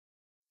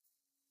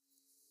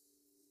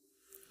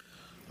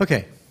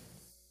Okay.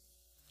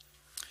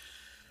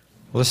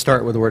 Let's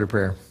start with a word of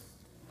prayer.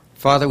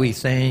 Father, we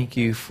thank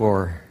you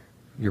for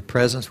your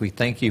presence. We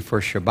thank you for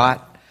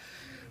Shabbat.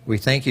 We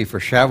thank you for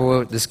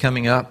Shavuot this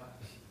coming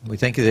up. We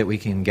thank you that we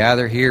can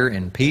gather here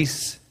in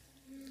peace.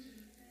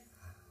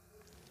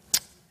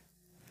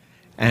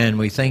 And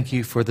we thank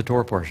you for the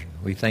Torah portion.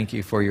 We thank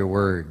you for your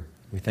word.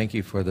 We thank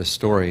you for the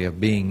story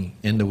of being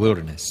in the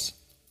wilderness,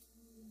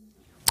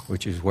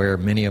 which is where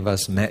many of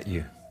us met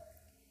you.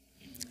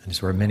 And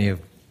it's where many of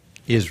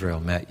Israel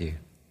met you.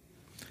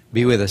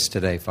 Be with us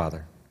today,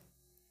 Father,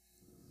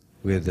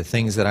 with the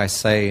things that I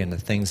say and the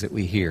things that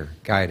we hear.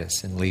 Guide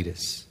us and lead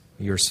us.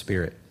 Your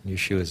Spirit, in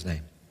Yeshua's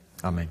name.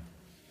 Amen.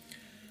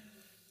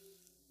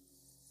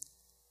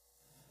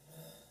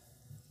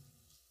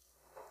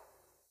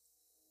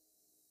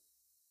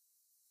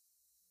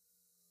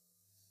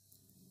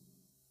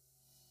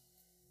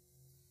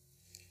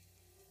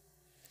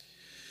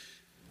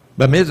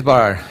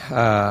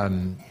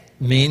 Bamidbar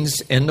means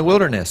in the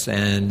wilderness,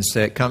 and so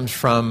it comes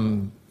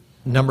from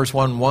Numbers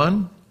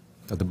 1:1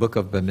 of the book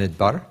of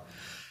Bamidbar.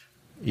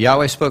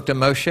 Yahweh spoke to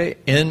Moshe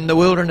in the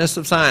wilderness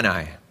of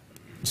Sinai.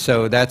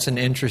 So that's an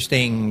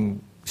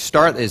interesting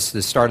start. It's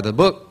the start of the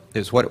book.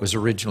 It's what it was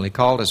originally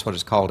called. It's what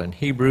it's called in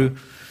Hebrew.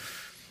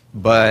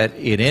 But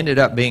it ended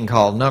up being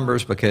called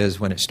Numbers because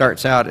when it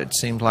starts out, it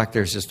seems like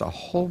there's just a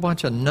whole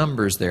bunch of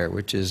numbers there,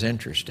 which is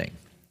interesting.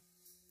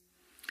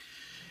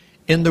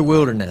 In the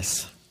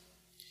wilderness.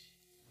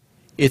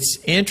 It's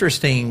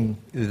interesting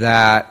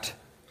that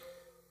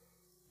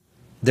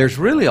there's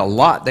really a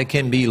lot that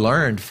can be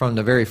learned from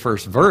the very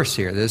first verse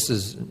here. This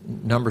is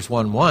Numbers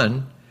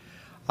 1:1.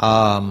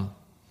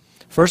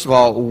 First of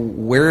all,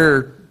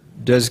 where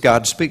does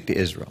God speak to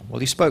Israel? Well,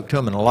 he spoke to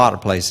them in a lot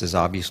of places,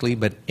 obviously,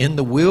 but in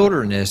the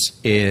wilderness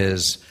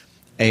is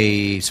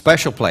a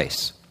special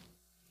place.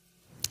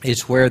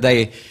 It's where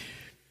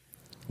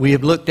we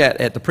have looked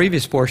at the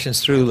previous portions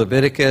through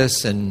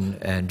Leviticus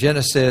and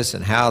Genesis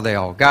and how they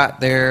all got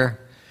there,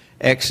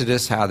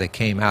 Exodus, how they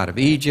came out of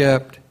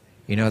Egypt,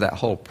 you know, that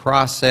whole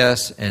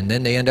process, and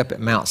then they end up at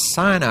Mount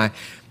Sinai,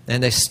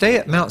 and they stay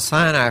at Mount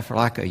Sinai for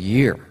like a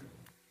year,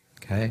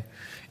 okay?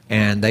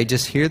 And they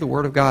just hear the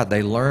Word of God.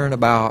 They learn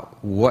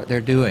about what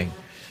they're doing.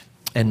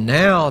 And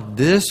now in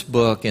this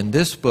book,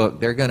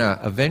 they're going to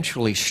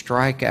eventually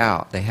strike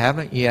out. They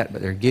haven't yet,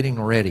 but they're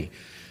getting ready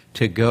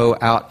to go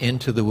out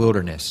into the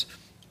wilderness.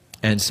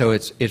 And so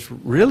it's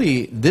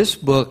really, this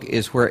book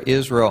is where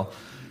Israel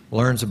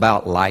learns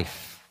about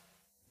life.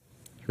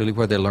 It's really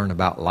where they learn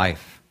about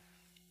life.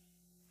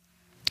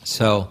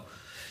 So,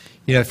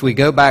 you know, if we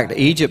go back to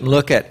Egypt and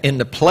look at in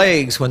the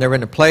plagues, when they were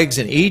in the plagues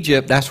in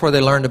Egypt, that's where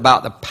they learned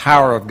about the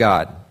power of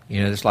God.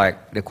 You know, it's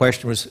like the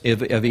question was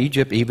of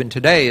Egypt even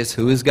today is,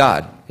 who is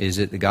God? Is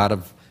it the God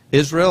of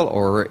Israel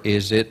or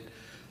is it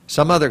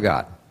some other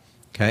God?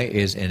 Okay,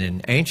 and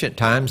in ancient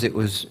times it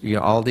was, you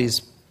know, all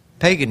these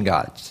pagan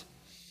gods.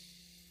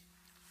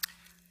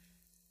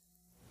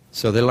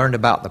 So they learned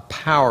about the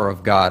power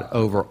of God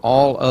over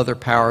all other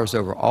powers,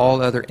 over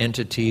all other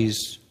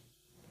entities,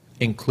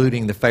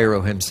 including the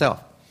Pharaoh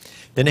himself.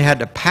 Then they had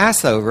the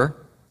Passover,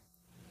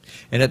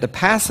 and at the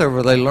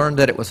Passover they learned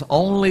that it was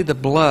only the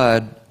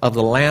blood of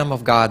the Lamb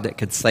of God that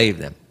could save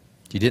them.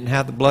 If you didn't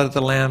have the blood of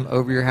the Lamb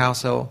over your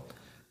household,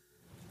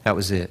 that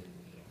was it.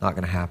 Not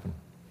going to happen.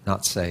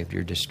 Not saved.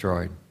 You're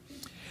destroyed.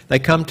 They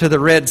come to the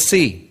Red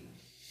Sea,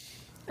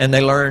 and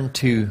they learn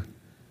to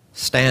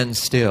stand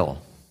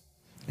still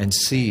and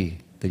see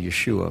the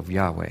Yeshua of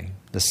Yahweh,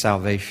 the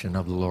salvation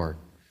of the Lord.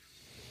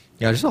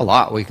 You know, there's a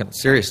lot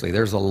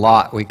there's a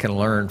lot we can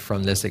learn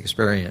from this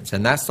experience.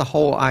 And that's the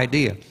whole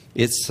idea.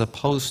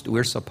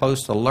 We're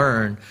supposed to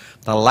learn,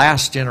 the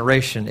last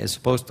generation is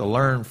supposed to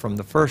learn from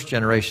the first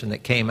generation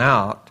that came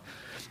out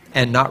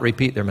and not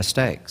repeat their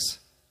mistakes.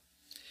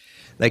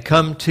 They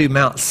come to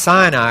Mount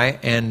Sinai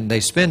and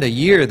they spend a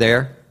year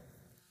there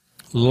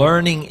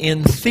learning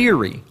in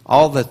theory,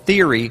 all the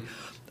theory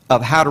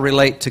of how to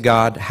relate to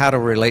God, how to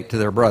relate to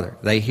their brother.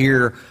 They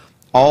hear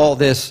all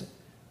this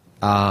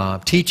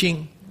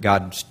teaching.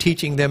 God's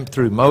teaching them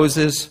through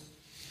Moses.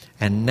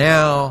 And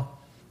now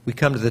we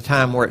come to the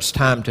time where it's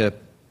time to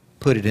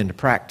put it into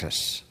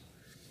practice.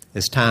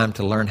 It's time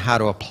to learn how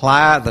to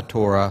apply the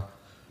Torah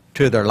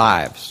to their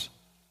lives.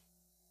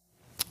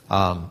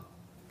 The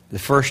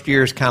first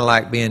year is kind of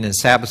like being in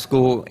Sabbath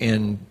school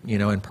in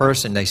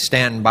person. They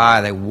stand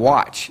by, they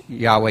watch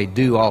Yahweh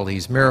do all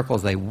these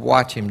miracles. They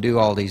watch Him do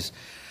all these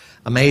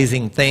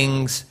amazing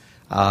things.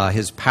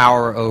 His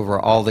power over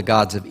all the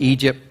gods of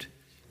Egypt.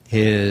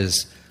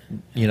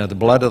 The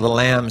blood of the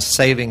Lamb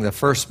saving the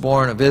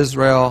firstborn of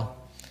Israel.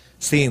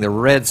 Seeing the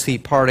Red Sea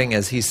parting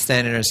as He's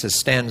standing there and says,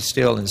 stand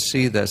still and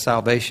see the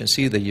salvation,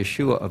 see the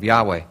Yeshua of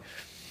Yahweh.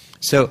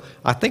 So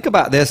I think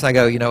about this and I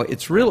go,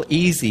 it's real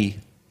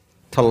easy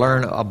to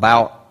learn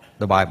about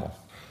the Bible.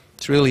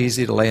 It's real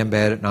easy to lay in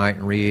bed at night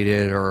and read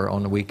it, or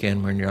on the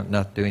weekend when you're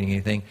not doing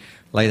anything,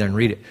 lay there and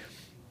read it.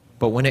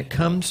 But when it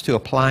comes to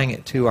applying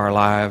it to our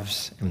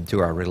lives and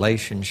to our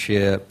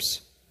relationships,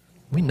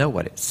 we know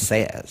what it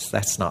says.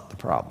 That's not the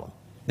problem.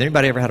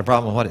 Anybody ever had a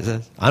problem with what it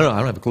says? I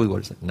don't have a clue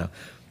what it says. No.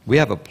 We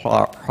have a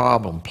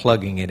problem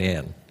plugging it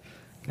in.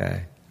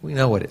 Okay? We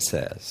know what it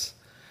says.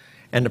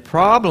 And the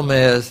problem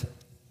is,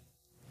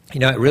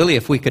 really,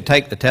 if we could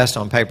take the test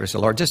on paper and say,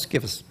 Lord, just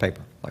give us the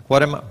paper. Like,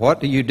 what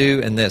do you do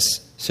in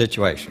this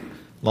situation?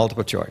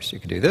 Multiple choice. You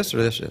can do this or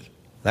this or this.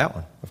 That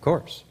one, of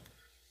course.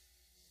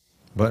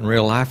 But in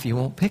real life, you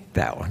won't pick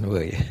that one,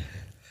 will you?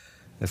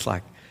 It's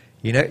like,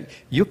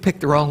 you'll pick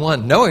the wrong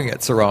one knowing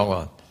it's the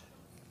wrong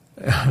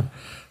one.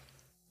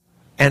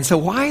 And so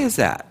why is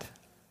that?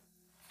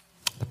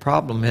 The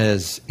problem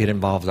is it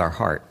involves our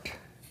heart.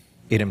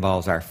 It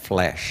involves our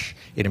flesh.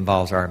 It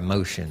involves our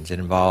emotions. It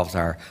involves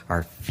our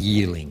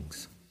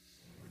feelings,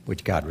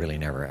 which God really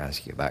never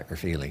asks you about your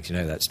feelings. You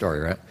know that story,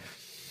 right?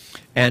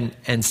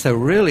 And so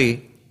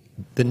really,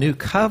 the new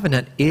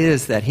covenant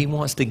is that he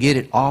wants to get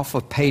it off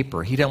of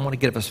paper. He doesn't want to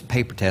give us a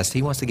paper test.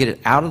 He wants to get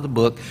it out of the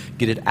book,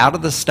 get it out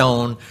of the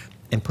stone,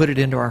 and put it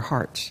into our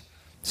hearts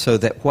so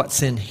that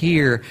what's in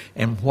here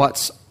and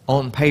what's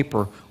on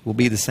paper will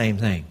be the same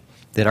thing.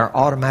 That our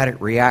automatic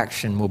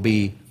reaction will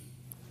be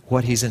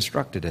what he's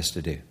instructed us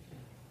to do.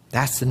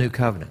 That's the new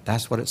covenant.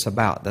 That's what it's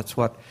about. That's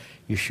what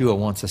Yeshua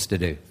wants us to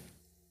do.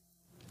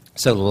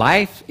 So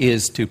life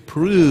is to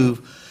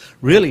prove,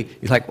 really,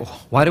 it's like,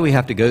 why do we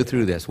have to go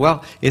through this?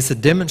 Well, it's a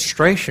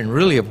demonstration,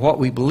 really, of what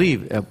we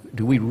believe.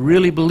 Do we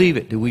really believe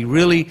it? Do we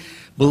really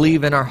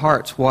believe in our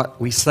hearts what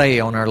we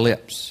say on our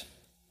lips?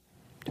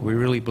 Do we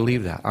really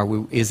believe that?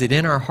 Is it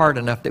in our heart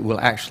enough that we'll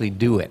actually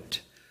do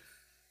it?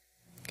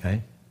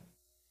 Okay?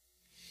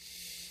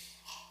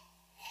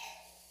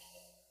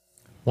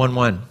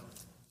 1:1.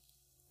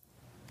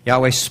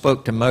 Yahweh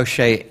spoke to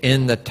Moshe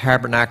in the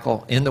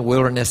tabernacle, in the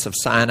wilderness of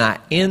Sinai,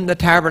 in the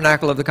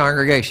tabernacle of the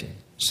congregation.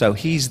 So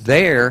he's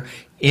there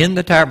in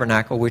the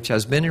tabernacle, which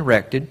has been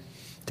erected.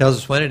 Tells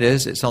us when it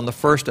is. It's on the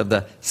first of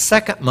the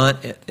second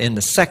month in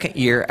the second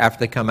year after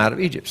they come out of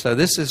Egypt. So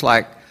this is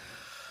like,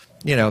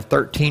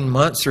 13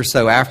 months or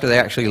so after they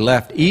actually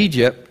left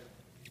Egypt.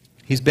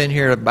 He's been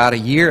here about a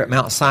year at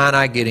Mount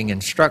Sinai getting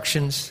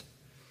instructions.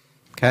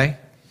 Okay?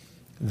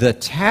 The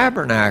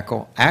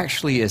tabernacle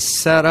actually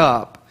is set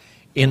up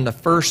in the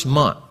first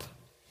month.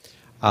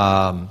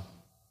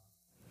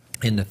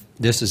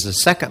 This is the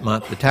second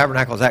month. The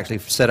tabernacle is actually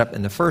set up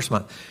in the first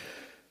month.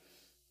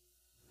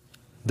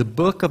 The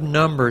book of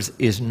Numbers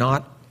is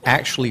not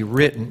actually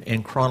written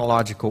in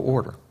chronological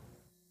order.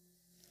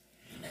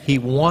 He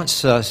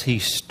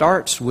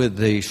starts with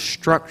the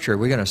structure.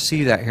 We're going to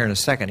see that here in a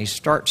second. He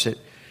starts it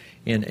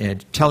in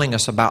telling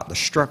us about the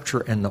structure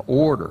and the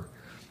order.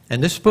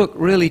 And this book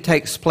really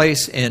takes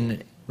place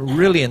in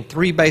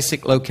three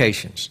basic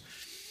locations.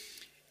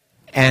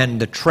 And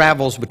the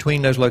travels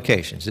between those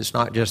locations. It's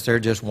not just they're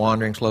just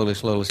wandering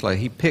slowly.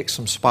 He picks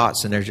some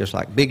spots and there's just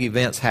like big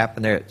events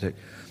happen there.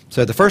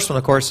 So the first one,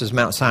 of course, is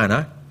Mount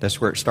Sinai.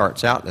 That's where it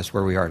starts out. That's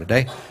where we are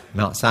today,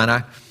 Mount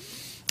Sinai.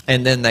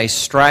 And then they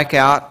strike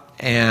out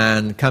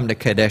and come to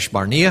Kadesh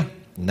Barnea.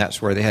 And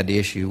that's where they had the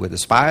issue with the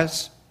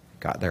spies.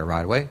 Got there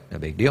right away. No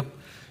big deal.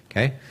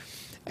 Okay.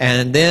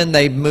 And then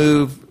they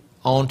move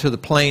on to the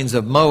plains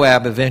of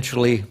Moab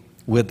eventually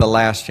with the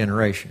last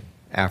generation,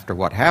 after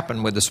what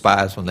happened with the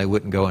spies when they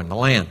wouldn't go in the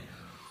land.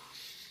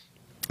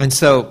 And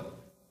so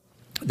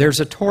there's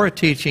a Torah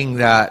teaching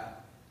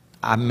that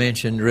I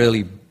mentioned,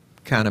 really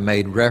kind of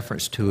made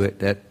reference to it,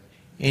 that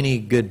any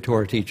good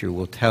Torah teacher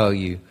will tell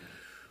you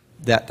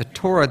that the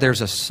Torah,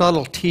 there's a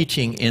subtle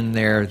teaching in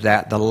there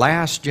that the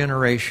last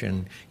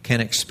generation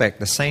can expect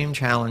the same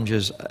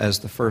challenges as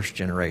the first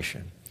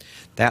generation.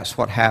 That's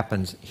what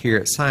happens here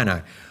at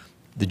Sinai.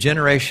 The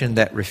generation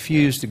that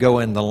refused to go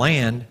in the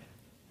land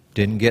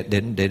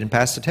didn't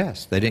pass the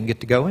test. They didn't get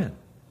to go in.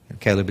 And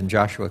Caleb and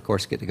Joshua, of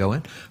course, get to go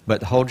in, but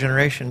the whole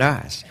generation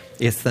dies.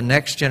 It's the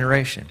next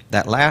generation.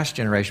 That last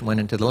generation went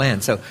into the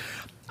land. So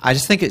I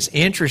just think it's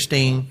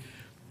interesting,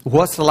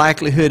 what's the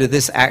likelihood of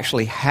this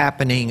actually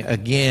happening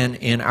again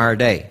in our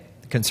day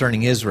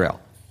concerning Israel?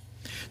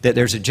 That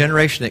there's a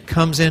generation that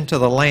comes into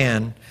the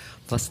land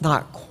that's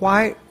not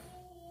quite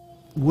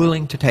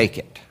willing to take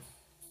it.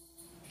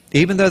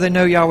 Even though they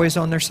know Yahweh's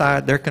on their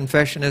side, their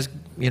confession is,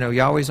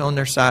 Yahweh's on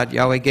their side,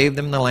 Yahweh gave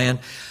them the land.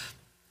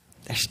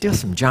 There's still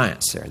some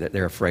giants there that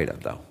they're afraid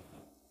of, though.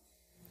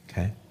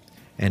 Okay?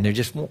 And they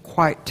just won't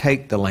quite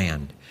take the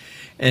land.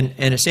 And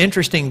it's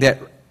interesting that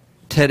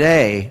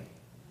today,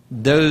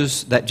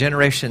 that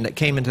generation that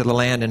came into the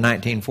land in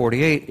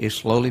 1948 is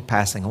slowly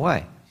passing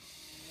away.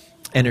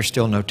 And there's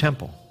still no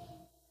temple.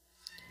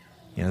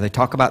 They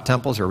talk about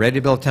temples. They're ready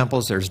to build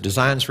temples. There's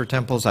designs for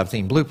temples. I've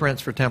seen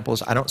blueprints for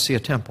temples. I don't see a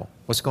temple.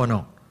 What's going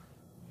on?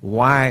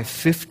 Why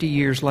 50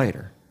 years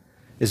later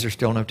is there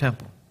still no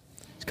temple?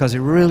 It's because they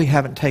really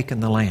haven't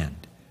taken the land.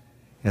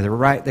 They're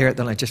right there at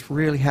the land, just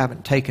really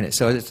haven't taken it.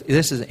 So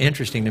this is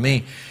interesting to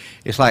me.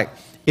 It's like,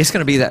 it's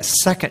going to be that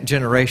second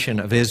generation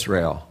of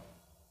Israel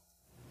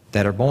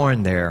that are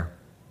born there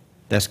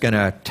that's going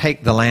to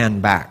take the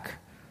land back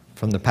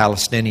from the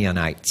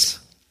Palestinianites,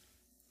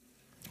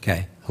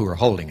 okay, who are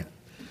holding it.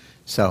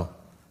 So,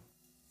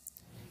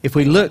 if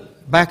we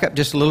back up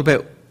just a little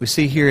bit, we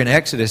see here in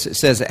Exodus, it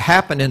says it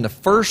happened in the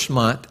first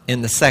month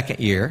in the second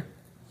year.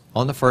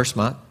 On the first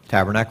month,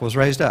 tabernacle was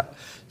raised up.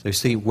 So you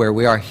see where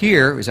we are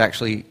here is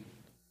actually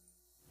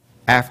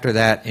after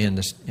that in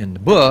the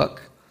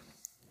book.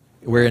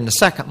 We're in the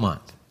second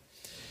month.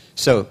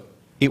 So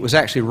it was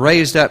actually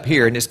raised up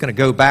here, and it's going to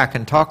go back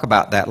and talk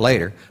about that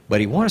later. But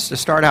he wants us to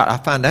start out. I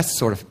find that's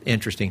sort of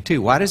interesting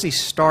too. Why does he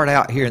start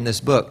out here in this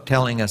book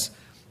telling us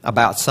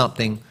about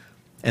something?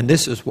 And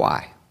this is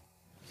why.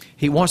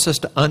 He wants us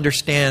to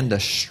understand the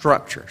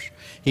structures.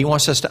 He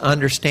wants us to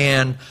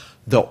understand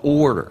the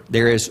order.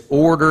 There is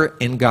order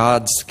in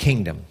God's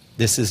kingdom.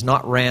 This is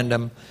not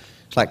random.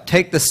 It's like,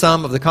 take the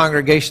sum of the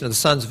congregation of the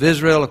sons of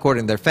Israel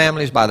according to their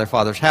families by their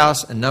father's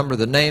house, and number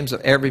the names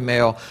of every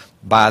male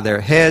by their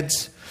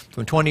heads,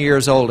 from 20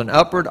 years old and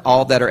upward,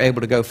 all that are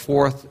able to go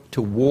forth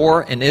to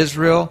war in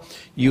Israel.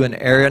 You and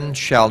Aaron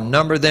shall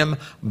number them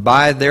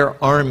by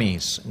their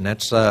armies. And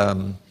that's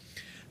the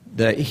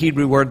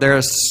Hebrew word there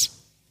is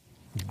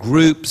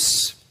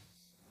groups.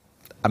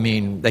 I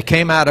mean, they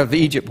came out of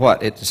Egypt,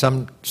 what?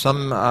 Some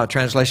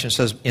translation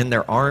says in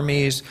their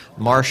armies,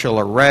 martial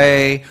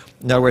array.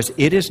 In other words,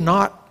 it is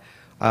not,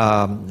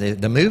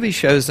 the movie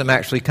shows them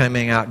actually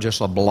coming out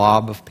just a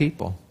blob of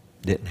people.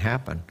 Didn't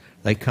happen.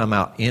 They come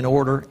out in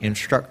order, in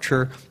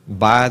structure,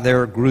 by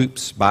their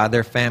groups, by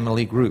their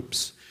family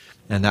groups.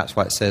 And that's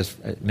why it says,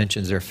 it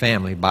mentions their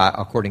family,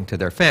 according to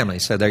their family.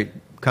 So they're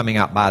coming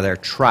out by their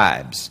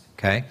tribes,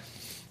 okay?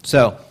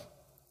 So,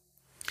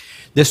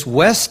 this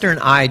Western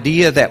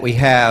idea that we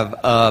have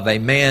of a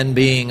man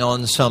being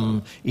on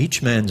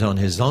each man's on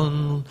his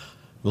own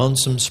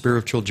lonesome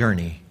spiritual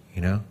journey,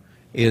 you know,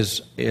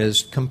 is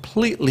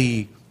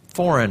completely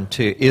foreign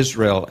to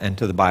Israel and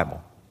to the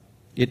Bible.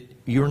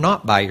 You're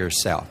not by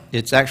yourself.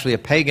 It's actually a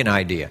pagan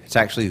idea. It's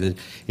actually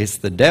it's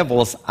the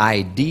devil's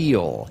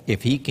ideal.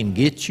 If he can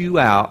get you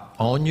out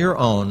on your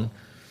own,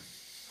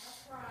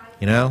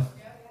 you know.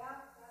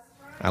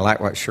 I like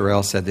what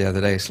Sherelle said the other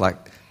day. It's like,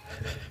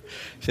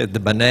 she said, the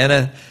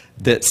banana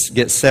that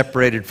gets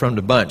separated from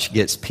the bunch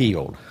gets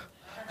peeled.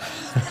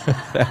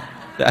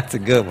 That's a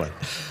good one.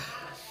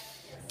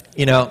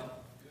 You know,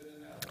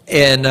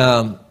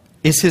 and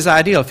it's his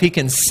ideal. If he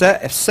can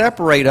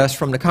separate us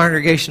from the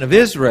congregation of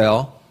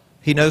Israel,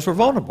 he knows we're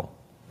vulnerable,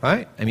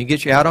 right? I mean,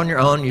 get you out on your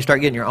own, you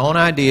start getting your own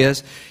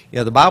ideas. You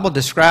know, the Bible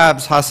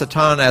describes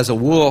Hasatan as a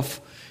wolf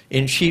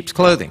in sheep's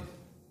clothing.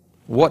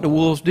 What do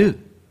wolves do?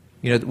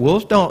 You know, the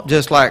wolves don't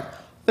just like,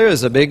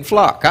 there's a big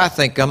flock, I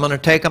think I'm going to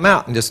take them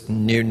out, and just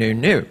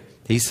no.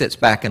 He sits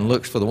back and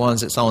looks for the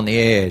ones that's on the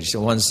edge, the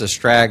ones, the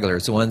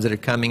stragglers, the ones that are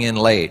coming in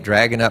late,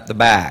 dragging up the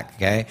back,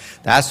 okay?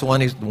 That's the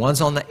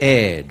ones on the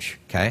edge,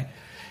 okay?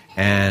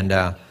 And,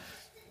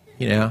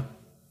 you know,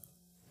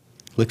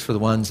 looks for the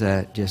ones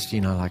that just,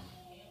 you know, like,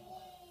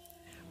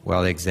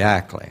 well,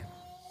 exactly.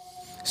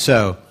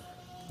 So,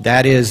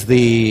 that is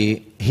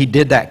he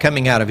did that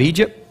coming out of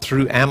Egypt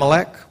through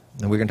Amalek,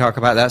 and we're going to talk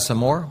about that some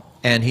more,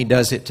 and he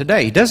does it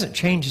today. He doesn't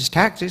change his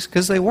tactics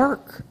because they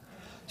work.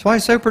 That's why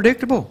he's so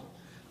predictable.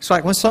 It's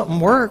like when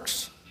something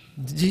works,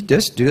 he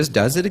just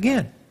does it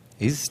again.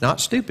 He's not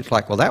stupid. It's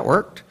like, well, that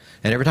worked,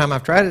 and every time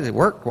I've tried it, it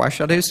worked. Why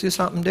should I do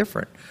something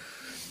different?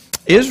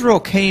 Israel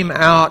came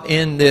out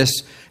in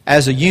this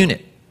as a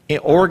unit,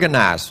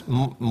 organized,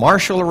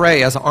 martial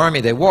array as an army.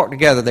 They walked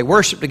together, they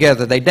worshiped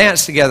together, they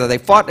danced together, they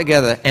fought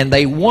together, and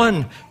they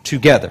won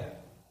together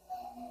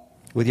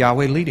with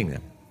Yahweh leading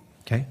them.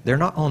 Okay? They're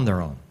not on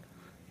their own.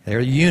 They're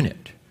a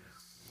unit.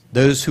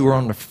 Those who are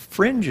on the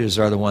fringes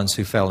are the ones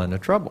who fell into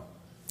trouble.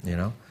 You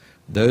know,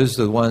 those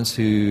are the ones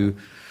who,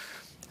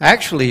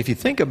 actually, if you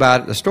think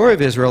about it, the story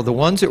of Israel, the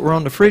ones that were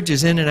on the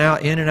fringes, in and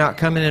out,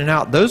 coming in and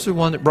out, those are the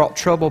ones that brought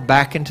trouble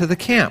back into the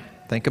camp.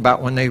 Think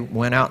about when they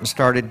went out and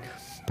started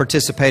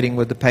participating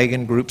with the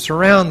pagan groups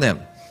around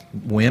them,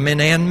 women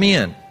and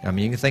men. I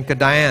mean, you can think of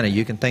Diana.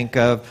 You can think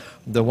of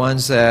the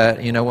ones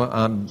that, you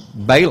know,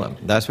 Balaam.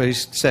 That's what he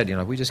said. You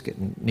know, we just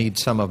need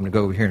some of them to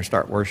go over here and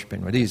start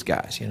worshiping with these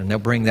guys. You know, and they'll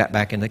bring that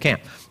back into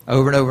camp.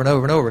 Over and over and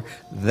over and over.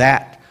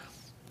 That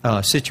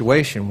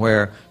situation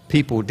where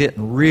people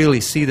didn't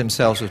really see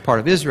themselves as part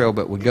of Israel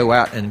but would go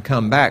out and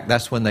come back,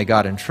 that's when they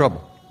got in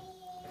trouble.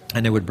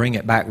 And they would bring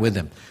it back with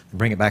them,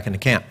 bring it back into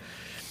camp.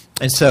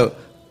 And so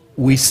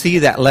we see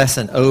that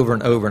lesson over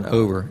and over and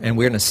over, and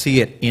we're going to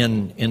see it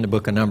in the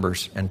book of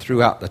Numbers, and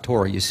throughout the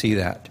Torah you see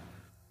that.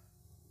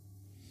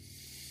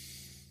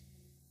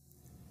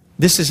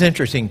 This is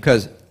interesting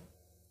because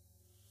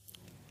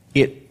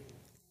it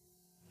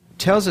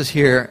tells us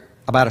here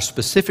about a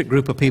specific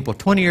group of people,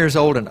 20 years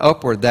old and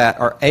upward, that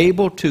are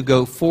able to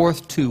go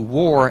forth to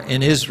war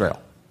in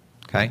Israel.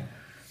 Okay?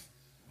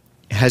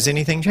 Has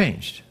anything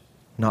changed?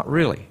 Not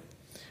really.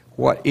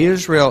 What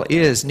Israel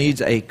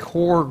needs a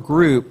core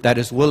group that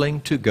is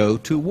willing to go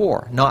to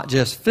war. Not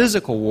just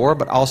physical war,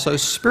 but also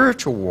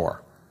spiritual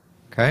war.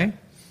 Okay?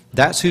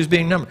 That's who's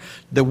being numbered.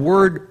 The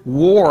word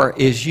war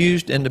is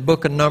used in the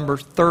book of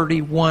Numbers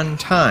 31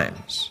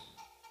 times.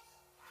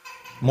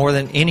 More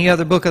than any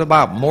other book of the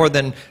Bible. More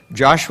than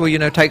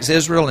Joshua, takes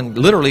Israel and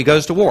literally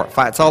goes to war,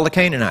 fights all the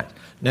Canaanites.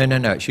 No.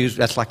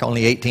 That's like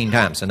only 18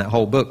 times in that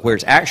whole book, where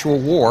it's actual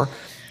war.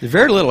 There's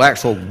very little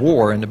actual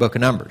war in the book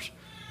of Numbers.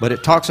 But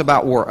it talks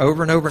about war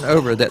over and over and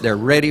over, that they're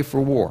ready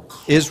for war.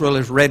 Israel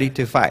is ready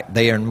to fight.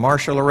 They are in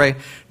martial array,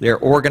 they're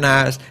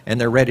organized,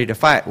 and they're ready to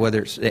fight,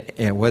 whether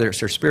it's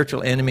their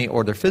spiritual enemy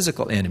or their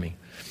physical enemy.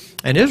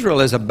 And Israel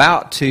is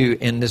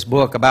in this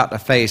book, about to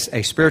face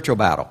a spiritual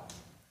battle.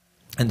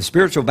 And the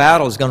spiritual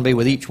battle is going to be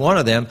with each one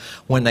of them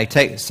when they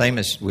take, same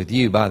as with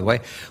you, by the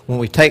way, when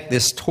we take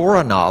this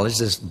Torah knowledge,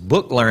 this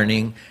book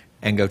learning,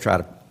 and go try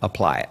to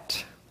apply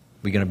it.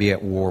 We're going to be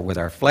at war with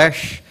our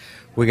flesh.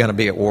 We're going to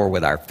be at war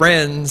with our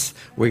friends.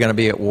 We're going to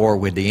be at war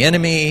with the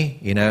enemy.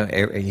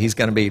 He's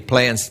going to be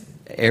playing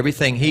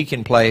everything he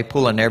can play,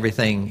 pulling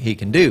everything he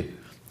can do.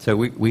 So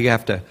we're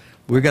going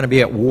to be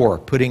at war,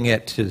 putting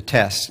it to the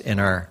test in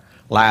our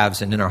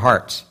lives and in our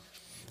hearts.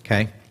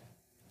 Okay?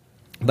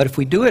 But if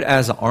we do it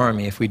as an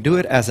army, if we do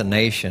it as a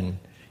nation,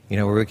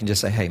 where we can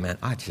just say, hey man,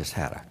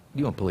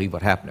 you won't believe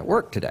what happened at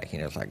work today.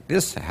 It's like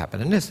this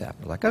happened and this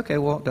happened. Like, okay,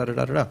 well,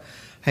 da-da-da-da-da.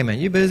 Hey man,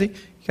 you busy?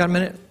 You got a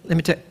minute? Let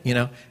me tell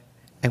you,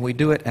 And we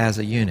do it as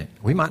a unit.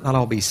 We might not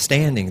all be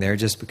standing there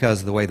just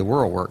because of the way the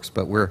world works,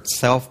 but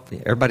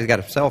everybody's got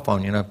a cell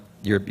phone,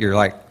 You're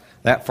like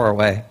that far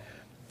away,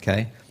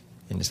 okay?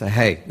 And you say,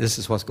 hey, this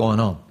is what's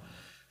going on.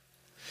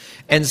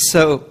 And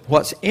so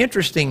what's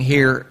interesting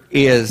here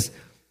is,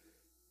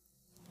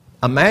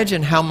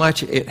 imagine how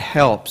much it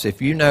helps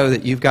if you know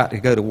that you've got to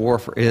go to war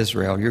for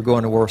Israel. You're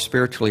going to war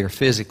spiritually or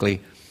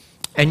physically.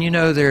 And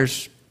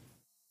there's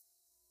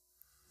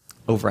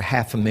over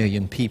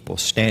 500,000 people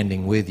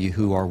standing with you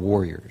who are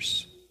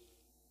warriors.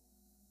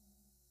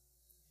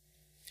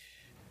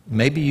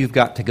 Maybe you've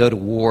got to go to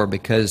war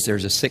because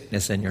there's a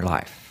sickness in your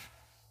life.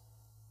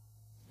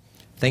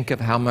 Think of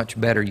how much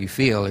better you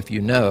feel if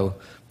you know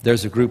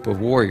there's a group of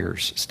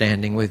warriors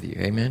standing with you.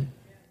 Amen?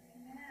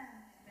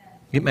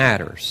 It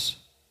matters.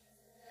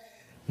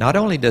 Not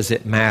only does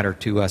it matter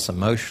to us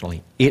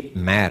emotionally, it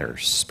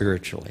matters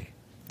spiritually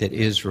that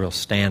Israel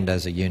stand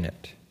as a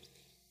unit.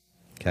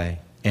 Okay?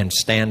 And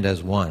stand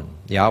as one.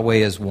 Yahweh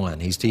is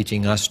one. He's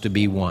teaching us to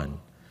be one.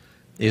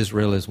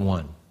 Israel is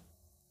one.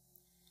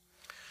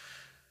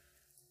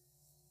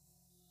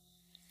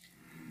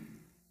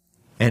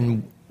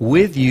 And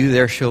with you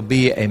there shall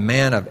be a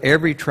man of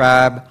every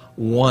tribe,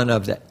 one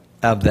of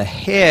the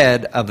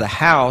head of the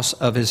house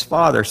of his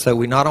father. So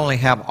we not only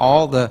have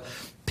all the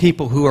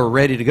people who are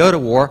ready to go to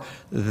war,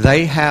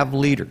 they have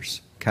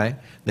leaders. Okay?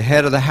 The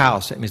head of the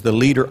house, that means the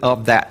leader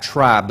of that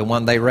tribe, the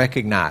one they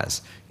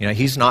recognize.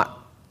 He's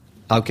not,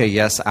 okay,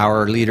 yes,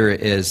 our leader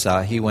is,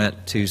 he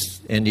went to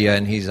India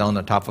and he's on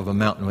the top of a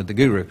mountain with the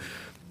guru.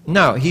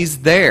 No, he's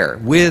there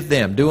with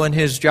them doing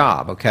his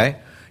job, okay?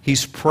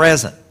 He's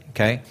present,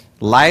 okay?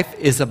 Life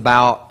is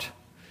about,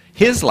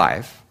 his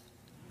life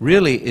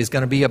really is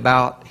going to be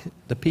about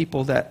the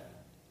people that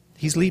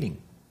he's leading.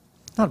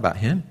 It's not about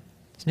him.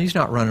 He's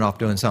not running off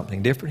doing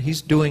something different.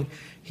 He's being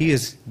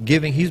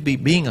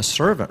a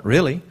servant,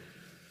 really.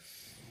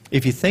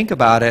 If you think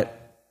about it,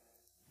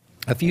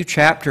 a few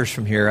chapters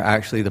from here,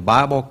 actually, the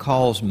Bible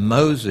calls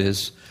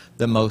Moses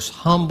the most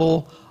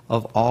humble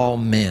of all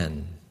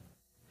men.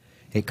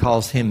 It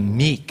calls him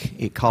meek.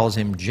 It calls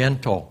him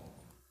gentle.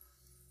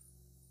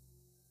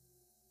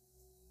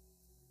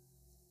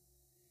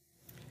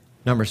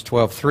 Numbers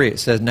 12:3, it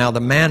says, now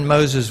the man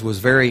Moses was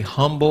very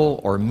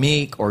humble or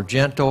meek or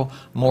gentle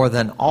more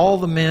than all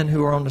the men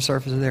who are on the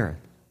surface of the earth.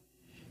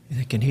 You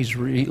thinking he's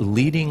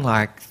leading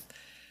like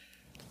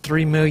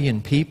 3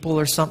 million people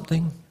or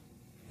something?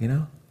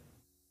 You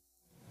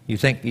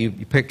think you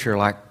picture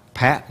like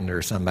Patton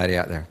or somebody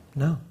out there.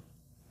 No,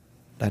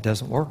 that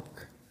doesn't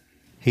work.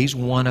 He's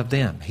one of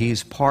them.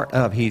 He's part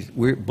of.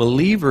 We're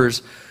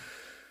believers.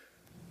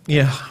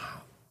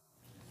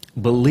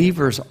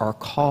 Believers are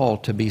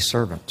called to be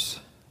servants.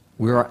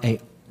 We're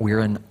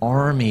an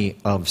army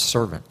of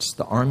servants.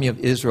 The army of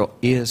Israel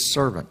is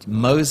servants.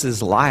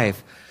 Moses'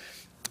 life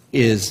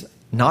is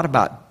not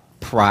about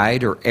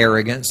pride or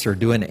arrogance or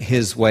doing it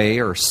his way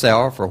or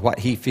self or what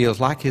he feels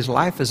like. His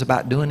life is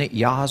about doing it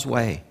Yah's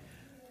way.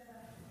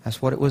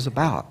 That's what it was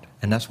about.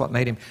 And that's what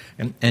made him.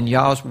 And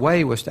Yah's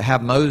way was to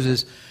have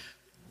Moses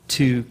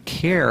to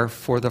care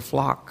for the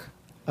flock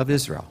of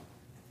Israel.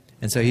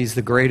 And so he's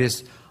the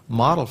greatest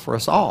model for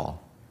us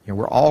all.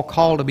 We're all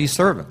called to be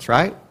servants,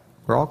 right?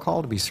 We're all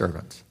called to be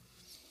servants.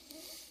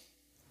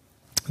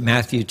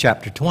 Matthew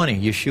chapter 20,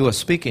 Yeshua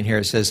speaking here,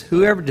 it says,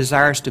 whoever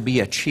desires to be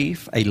a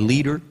chief, a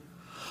leader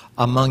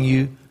among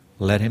you,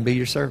 let him be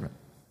your servant.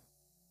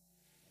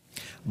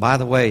 By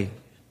the way, you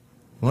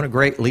want a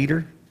great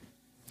leader?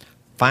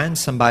 Find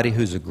somebody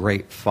who's a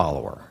great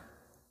follower.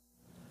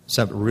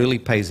 Somebody really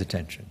pays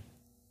attention.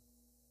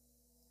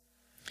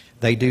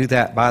 They do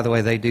that, by the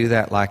way, they do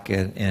that like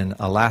in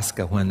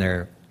Alaska when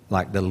they're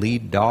like the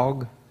lead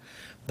dog.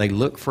 They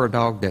look for a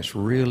dog that's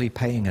really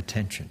paying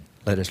attention.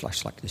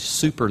 like this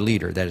super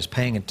leader that is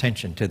paying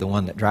attention to the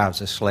one that drives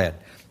the sled.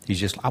 He's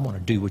just, I want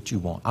to do what you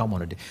want. I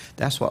want to do.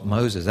 That's what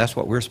Moses, that's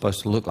what we're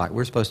supposed to look like.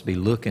 We're supposed to be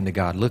looking to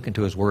God, looking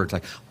to his words,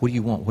 like, what do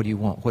you want? What do you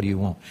want? What do you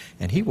want?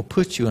 And he will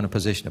put you in a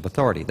position of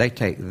authority. They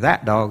take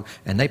that dog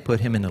and they put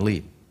him in the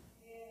lead.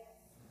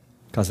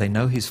 Because they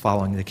know he's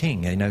following the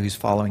king. They know he's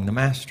following the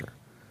master.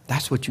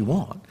 That's what you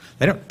want.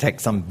 They don't take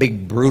some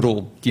big,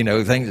 brutal,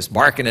 thing that's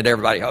barking at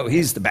everybody. Oh,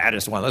 he's the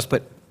baddest one.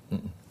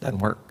 Doesn't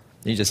work.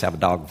 You just have a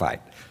dog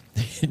fight.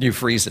 You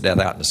freeze to death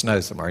out in the snow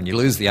somewhere, and you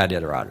lose the idea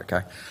of the rider,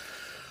 okay?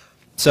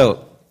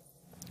 So,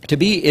 to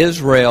be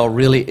Israel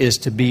really is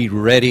to be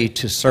ready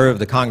to serve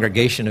the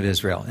congregation of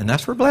Israel. And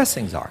that's where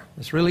blessings are.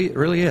 It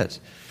really is.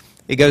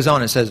 It goes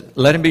on and says,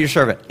 let him be your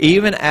servant,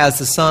 even as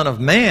the Son of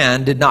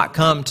Man did not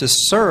come to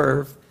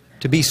serve,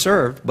 to be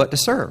served, but to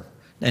serve.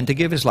 And to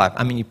give his life.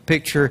 I mean, you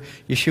picture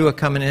Yeshua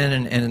coming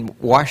in and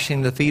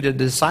washing the feet of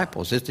the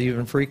disciples. It's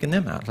even freaking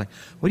them out. It's like,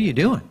 what are you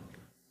doing?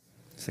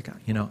 It's like,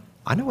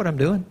 I know what I'm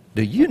doing.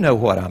 Do you know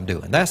what I'm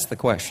doing? That's the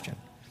question.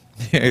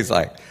 He's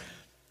like,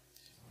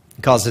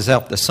 he calls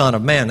himself the Son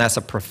of Man. That's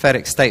a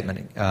prophetic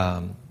statement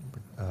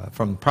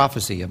from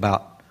prophecy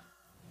about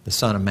the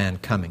Son of Man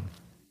coming.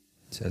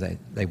 So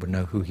they would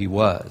know who he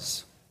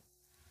was.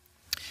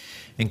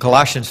 In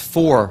Colossians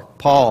 4,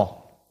 Paul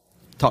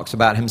talks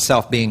about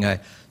himself being a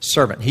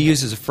servant. He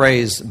uses the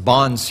phrase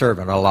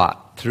bondservant a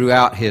lot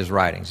throughout his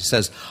writings. He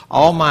says,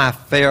 all my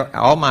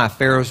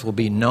affairs will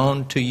be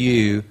known to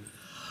you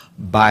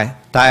by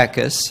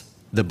Tychus,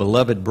 the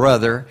beloved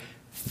brother,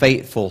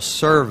 faithful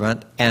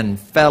servant, and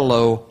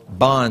fellow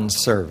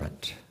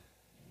bondservant.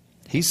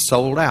 He's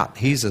sold out.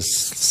 He's a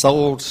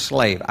sold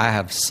slave. I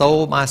have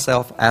sold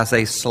myself as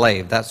a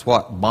slave. That's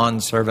what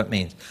bondservant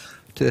means.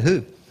 To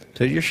who?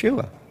 To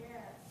Yeshua.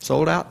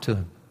 Sold out to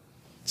him.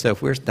 So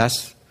if we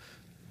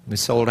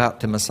sold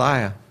out to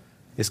Messiah,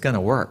 it's going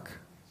to work.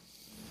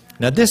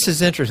 Now this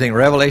is interesting.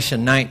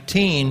 Revelation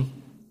 19,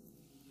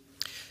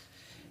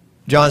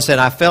 John said,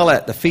 I fell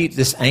at the feet.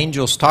 This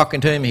angel's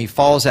talking to him. He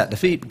falls at the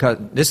feet. Because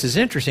this is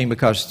interesting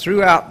because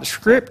throughout the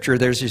Scripture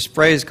there's this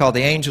phrase called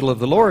the angel of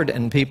the Lord,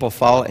 and people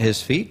fall at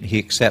his feet. He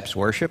accepts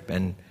worship,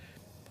 and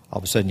all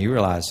of a sudden you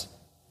realize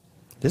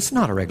this is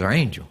not a regular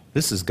angel.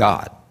 This is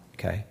God.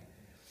 Okay.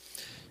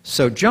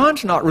 So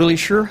John's not really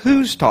sure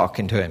who's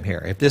talking to him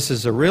here. If this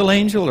is a real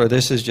angel or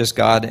this is just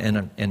God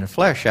in the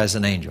flesh as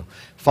an angel.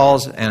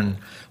 Falls, and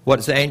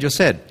what's the angel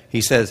said?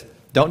 He says,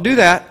 don't do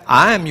that.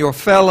 I am your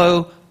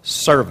fellow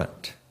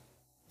servant.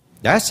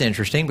 That's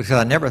interesting because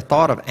I never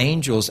thought of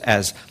angels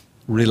as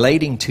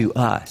relating to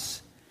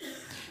us. He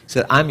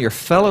said, I'm your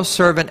fellow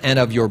servant and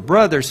of your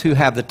brothers who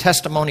have the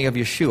testimony of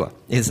Yeshua.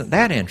 Isn't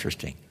that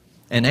interesting?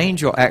 An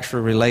angel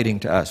actually relating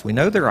to us. We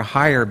know they're a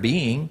higher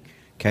being.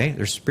 Okay,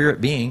 they're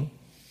spirit being.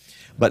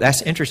 But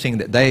that's interesting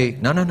that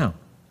no.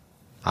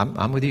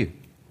 I'm with you.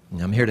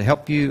 I'm here to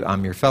help you.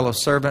 I'm your fellow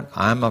servant.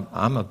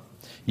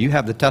 You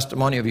have the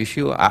testimony of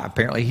Yeshua.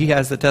 Apparently he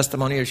has the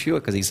testimony of Yeshua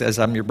because he says,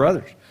 I'm your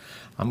brothers.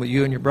 I'm with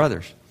you and your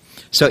brothers.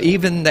 So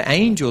even the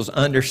angels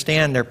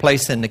understand their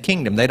place in the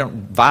kingdom. They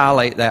don't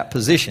violate that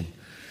position.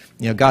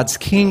 God's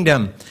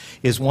kingdom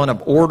is one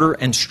of order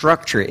and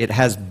structure. It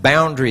has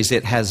boundaries.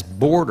 It has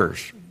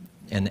borders.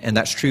 And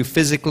that's true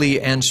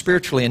physically and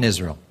spiritually in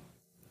Israel.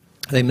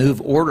 They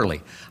move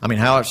orderly. I mean,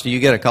 how else do you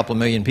get a couple of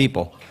million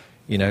people,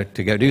 to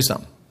go do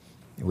something?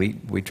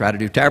 We try to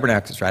do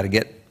tabernacles, try to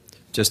get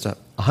just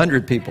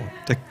 100 people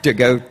to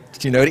go,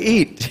 to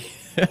eat.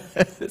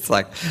 It's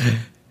like, I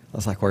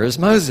was like, where's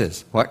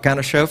Moses? What kind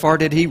of shofar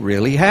did he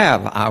really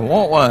have? I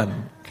want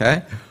one.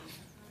 Okay?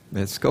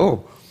 It's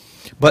cool.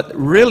 But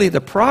really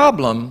the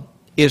problem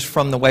is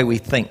from the way we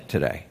think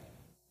today.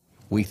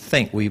 We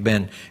think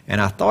and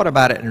I thought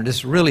about it, and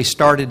this really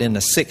started in the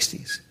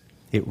 60s.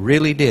 It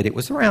really did. It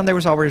was around, there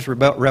was always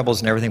rebels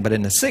and everything, but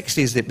in the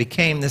 60s it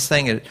became this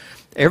thing that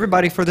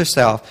everybody for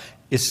themselves.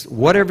 It's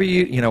whatever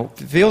if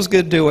it feels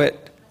good, do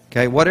it.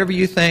 Okay, whatever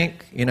you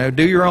think,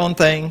 do your own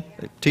thing.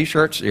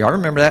 T-shirts, y'all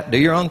remember that? Do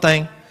your own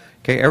thing.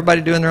 Okay, everybody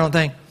doing their own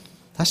thing.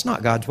 That's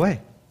not God's way.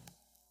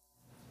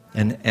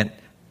 And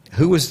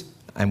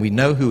we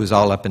know who was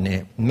all up in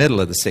the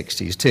middle of the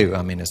 60s too.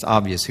 I mean, it's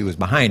obvious who was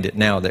behind it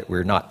now that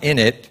we're not in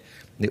it.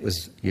 It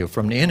was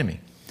from the enemy.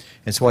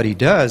 And so what he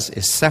does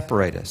is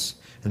separate us.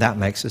 And that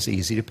makes us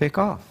easy to pick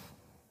off.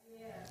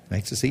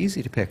 Makes us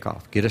easy to pick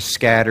off. Get us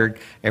scattered.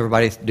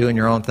 Everybody doing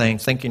your own thing,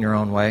 thinking your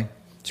own way.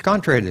 It's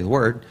contrary to the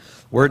Word.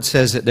 The Word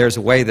says that there's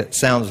a way that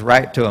sounds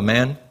right to a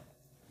man,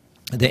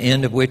 the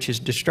end of which is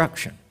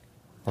destruction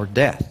or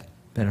death,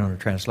 depending on the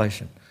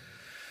translation.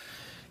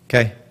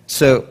 Okay,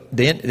 so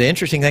the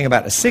interesting thing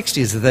about the 60s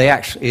is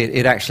that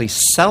it actually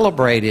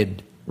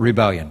celebrated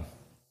rebellion.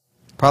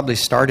 Probably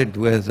started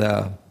with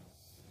the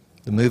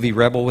movie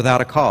Rebel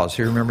Without a Cause.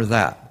 Who remembers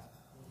that?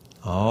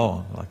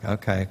 Oh,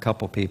 okay, a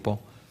couple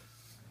people.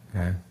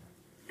 Okay.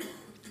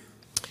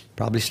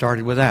 Probably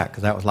started with that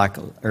because that was like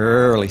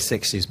early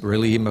 60s,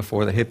 really even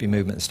before the hippie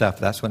movement and stuff.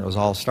 That's when it was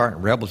all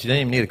starting. Rebels, you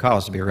didn't even need a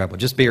cause to be a rebel.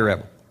 Just be a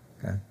rebel.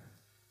 Okay.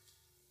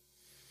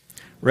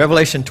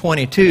 Revelation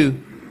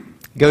 22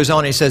 Goes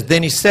on, he says,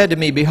 then he said to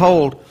me,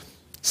 behold,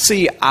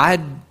 see, I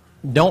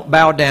don't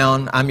bow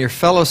down. I'm your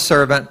fellow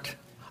servant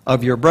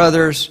of your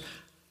brothers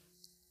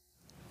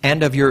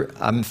and of your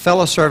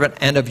fellow servant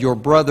and of your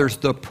brothers,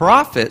 the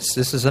prophets.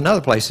 This is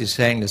another place he's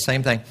saying the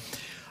same thing.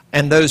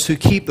 And those who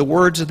keep the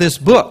words of this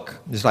book.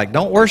 It's like,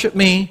 don't worship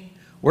me,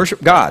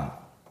 worship God.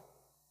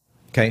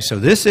 Okay, so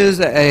this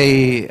is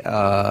a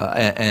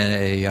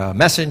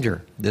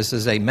messenger. This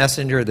is a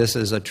messenger. This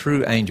is a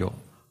true angel.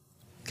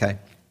 Okay.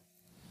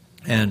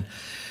 And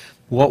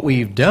what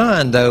we've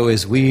done, though,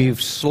 is we've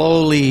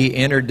slowly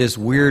entered this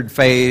weird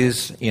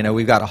phase. You know,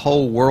 we've got a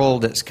whole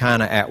world that's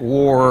kind of at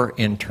war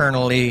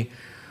internally.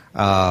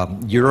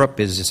 Europe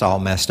is just all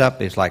messed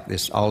up. It's like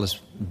all this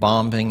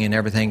bombing and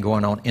everything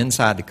going on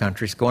inside the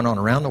countries, going on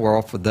around the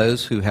world for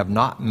those who have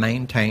not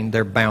maintained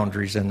their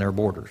boundaries and their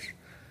borders.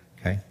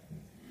 Okay,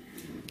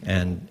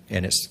 and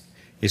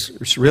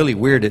it's really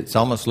weird. It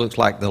almost looks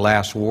like the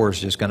last war is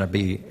just going to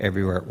be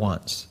everywhere at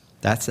once.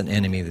 That's an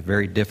enemy that's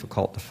very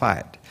difficult to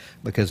fight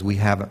because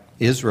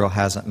Israel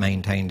hasn't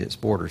maintained its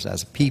borders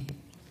as a people,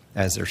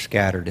 as they're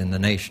scattered in the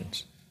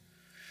nations.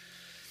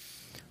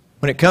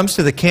 When it comes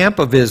to the camp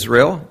of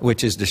Israel,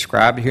 which is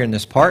described here in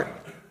this part,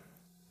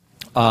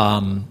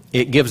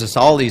 it gives us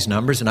all these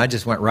numbers, and I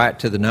just went right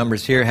to the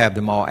numbers here, have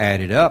them all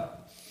added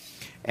up.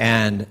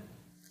 And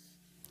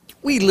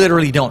we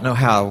literally don't know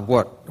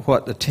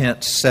what the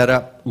tent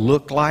setup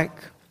looked like,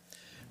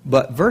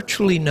 but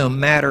virtually no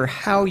matter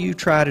how you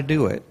try to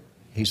do it,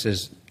 he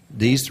says,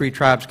 these 3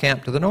 tribes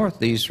camp to the north,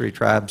 these 3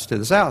 tribes to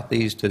the south,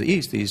 these to the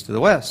east, these to the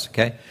west.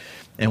 Okay,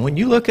 and when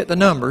you look at the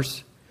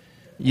numbers,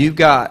 you've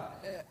got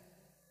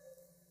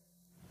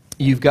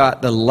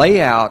the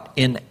layout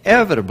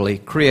inevitably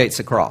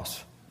creates a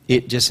cross.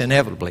 It just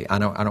inevitably. I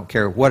don't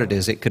care what it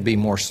is. It could be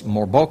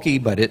more bulky,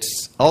 but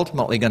it's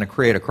ultimately going to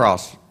create a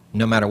cross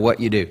no matter what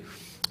you do,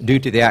 due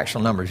to the actual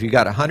numbers. You've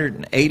got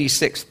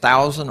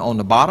 186,000 on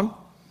the bottom.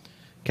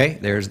 Okay,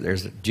 there's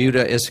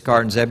Judah,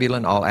 Issachar, and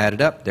Zebulun all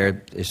added up.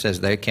 There it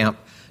says they camp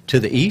to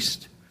the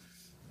east.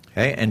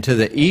 Okay, and to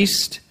the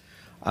east,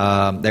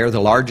 they're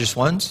the largest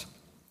ones.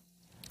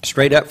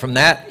 Straight up from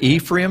that,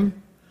 Ephraim,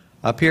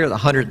 up here, the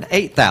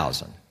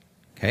 108,000.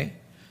 Okay,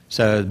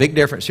 so the big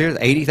difference here,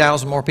 the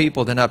 80,000 more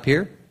people than up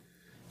here,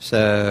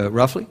 so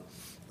roughly.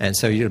 And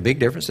so you get a big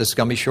difference. This is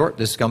going to be short.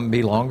 This is going to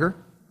be longer.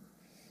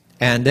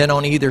 And then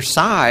on either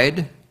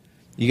side,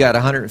 you got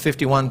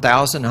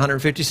 151,000,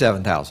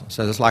 157,000.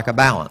 So there's like a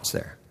balance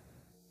there.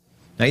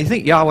 Now, you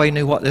think Yahweh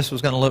knew what this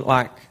was going to look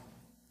like?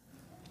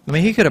 I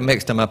mean, he could have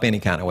mixed them up any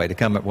kind of way to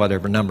come up with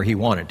whatever number he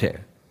wanted to.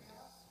 And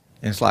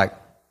it's like,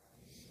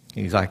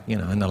 he's like, you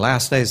know, in the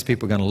last days,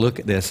 people are going to look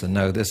at this and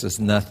know this is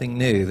nothing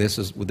new. This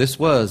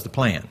was the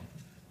plan.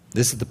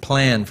 This is the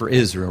plan for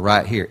Israel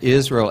right here.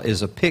 Israel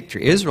is a picture.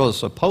 Israel is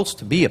supposed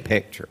to be a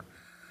picture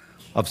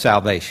of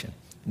salvation.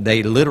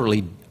 They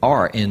literally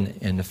are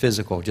in the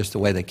physical, just the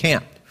way they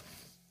camped.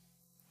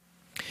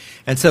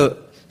 And so,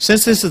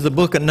 since this is the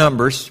book of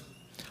Numbers,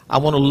 I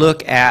want to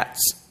look at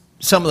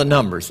some of the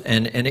numbers.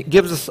 And it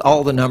gives us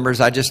all the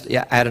numbers. I just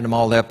added them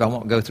all up. I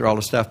won't go through all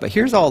the stuff. But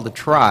here's all the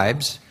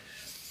tribes.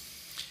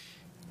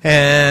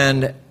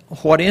 And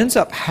what ends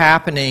up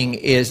happening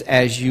is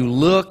as you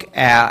look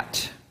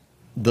at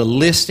the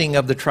listing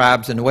of the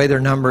tribes and the way they're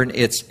numbered,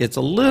 it's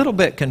a little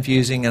bit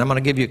confusing. And I'm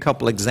going to give you a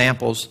couple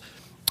examples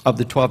of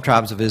the 12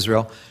 tribes of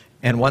Israel.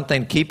 And one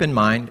thing to keep in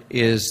mind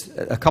is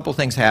a couple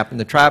things happen.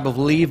 The tribe of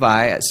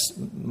Levi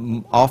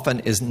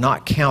often is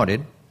not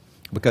counted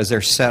because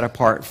they're set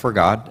apart for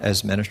God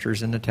as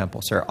ministers in the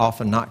temple. So they're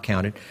often not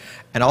counted.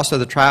 And also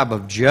the tribe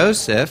of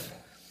Joseph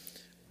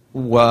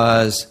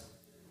was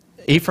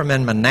Ephraim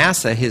and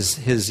Manasseh,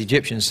 his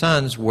Egyptian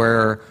sons,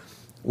 were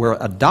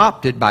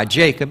adopted by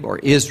Jacob or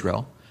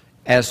Israel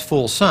as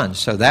full sons.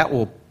 So that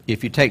will,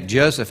 if you take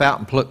Joseph out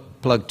and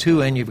plug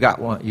 2 in, you've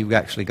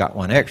actually got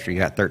one extra. You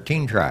got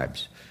 13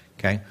 tribes.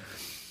 Okay.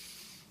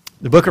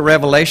 The book of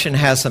Revelation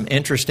has some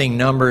interesting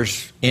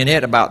numbers in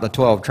it about the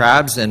 12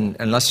 tribes, and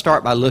let's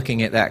start by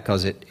looking at that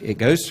because it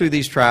goes through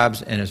these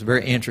tribes and it's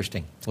very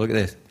interesting. Look at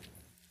this.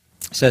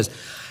 It says,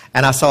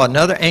 and I saw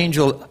another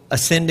angel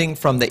ascending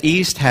from the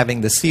east,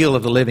 having the seal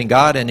of the living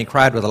God, and he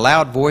cried with a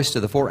loud voice to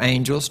the 4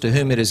 angels, to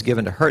whom it is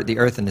given to hurt the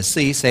earth and the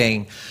sea,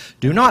 saying,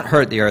 do not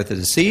hurt the earth or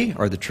the sea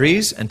or the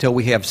trees, until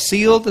we have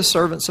sealed the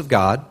servants of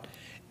God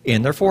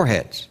in their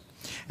foreheads.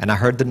 And I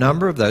heard the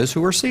number of those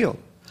who were sealed,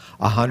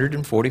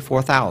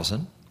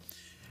 144,000,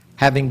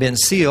 having been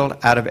sealed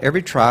out of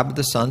every tribe of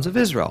the sons of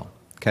Israel.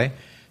 Okay,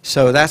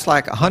 so that's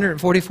like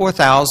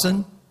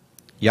 144,000,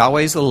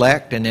 Yahweh's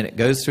elect, and then it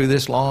goes through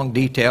this long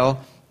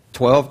detail.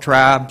 12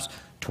 tribes,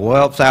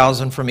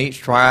 12,000 from each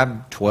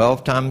tribe,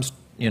 12 times,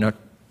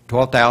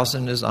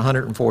 12,000 is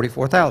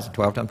 144,000.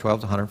 12 times 12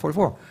 is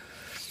 144.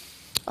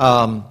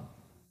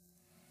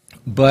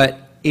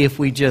 But if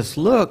we just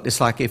look,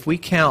 it's like if we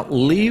count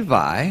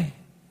Levi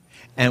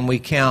and we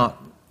count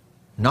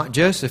not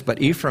Joseph,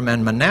 but Ephraim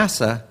and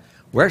Manasseh,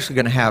 we're actually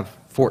going to have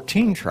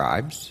 14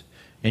 tribes,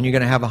 and you're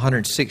going to have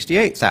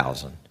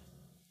 168,000.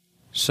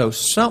 So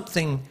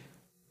something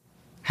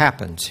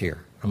happens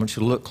here. I want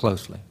you to look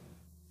closely.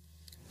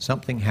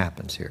 Something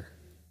happens here.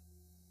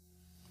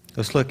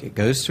 Let's look. It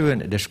goes through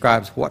and it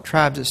describes what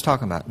tribes it's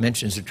talking about. It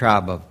mentions the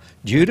tribe of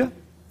Judah.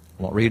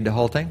 I won't read the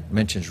whole thing. It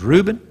mentions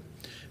Reuben.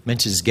 It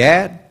mentions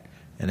Gad.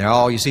 And they're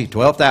all, you see,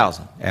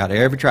 12,000 out of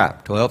every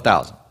tribe,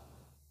 12,000.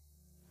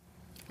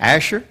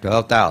 Asher,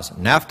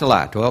 12,000.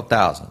 Naphtali,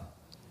 12,000.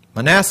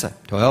 Manasseh,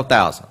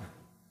 12,000.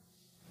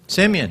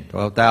 Simeon,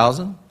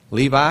 12,000.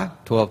 Levi,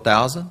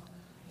 12,000.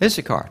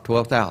 Issachar,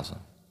 12,000.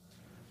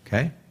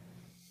 Okay?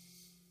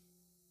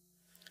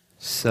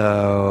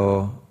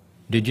 So,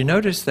 did you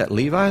notice that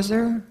Levi's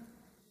there?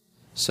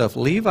 So if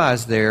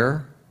Levi's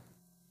there,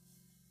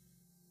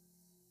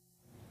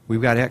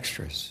 we've got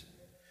extras.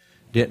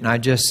 Didn't I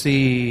just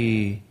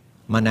see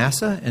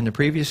Manasseh in the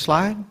previous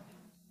slide?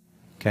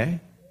 Okay.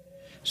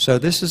 So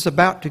this is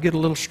about to get a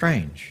little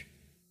strange.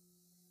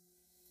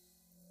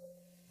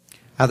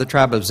 Out of the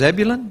tribe of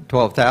Zebulun,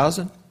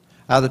 12,000.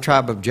 Out of the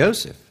tribe of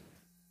Joseph,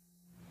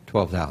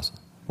 12,000.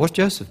 What's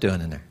Joseph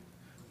doing in there?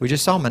 We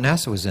just saw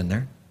Manasseh was in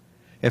there.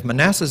 If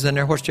Manasseh's in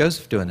there, what's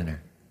Joseph doing in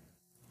there?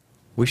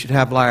 We should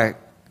have like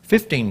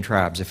 15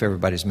 tribes if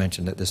everybody's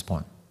mentioned at this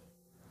point.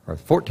 Or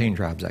 14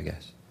 tribes, I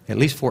guess. At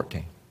least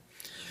 14.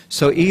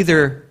 So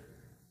either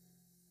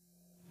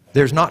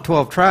there's not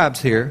 12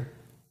 tribes here,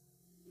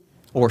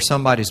 or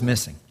somebody's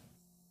missing.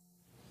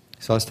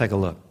 So let's take a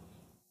look.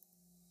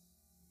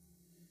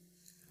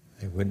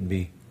 There wouldn't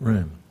be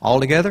room.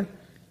 Altogether,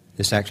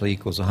 this actually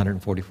equals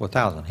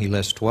 144,000. He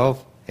lists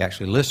 12. He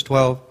actually lists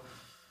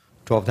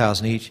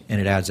 12,000 each,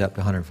 and it adds up to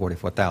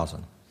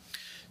 144,000.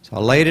 So I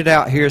laid it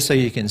out here so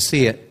you can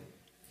see it.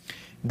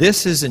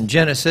 This is in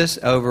Genesis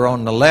over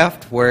on the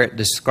left where it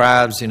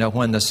describes,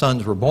 when the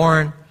sons were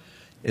born.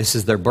 This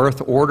is their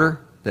birth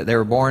order that they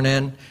were born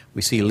in.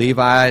 We see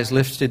Levi is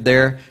listed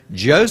there.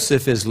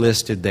 Joseph is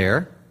listed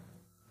there.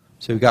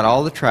 So we've got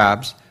all the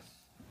tribes.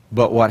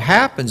 But what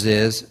happens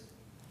is,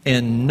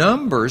 in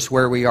Numbers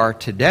where we are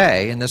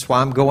today, and that's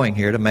why I'm going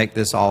here to make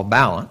this all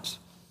balance,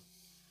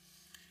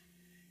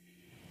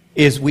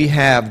 is we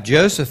have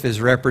Joseph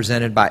is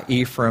represented by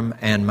Ephraim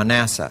and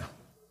Manasseh.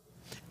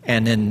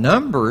 And in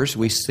Numbers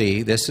we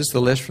see, this is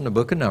the list from the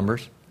book of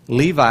Numbers,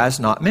 Levi is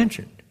not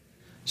mentioned.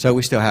 So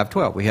we still have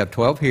 12. We have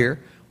 12 here.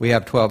 We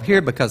have 12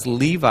 here because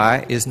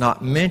Levi is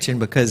not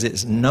mentioned because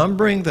it's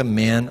numbering the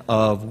men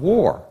of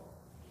war.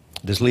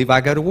 Does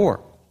Levi go to war?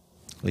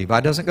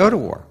 Levi doesn't go to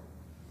war.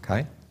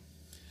 Okay?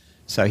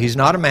 So he's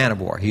not a man of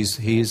war.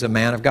 He's a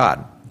man of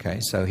God. Okay?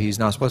 So he's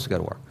not supposed to go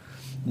to war.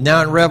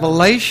 Now in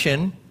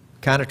Revelation,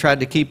 kind of tried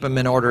to keep them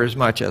in order as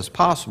much as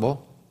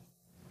possible.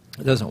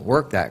 It doesn't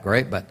work that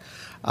great, but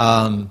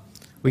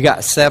we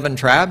got 7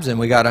 tribes and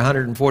we got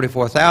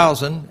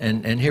 144,000,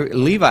 and here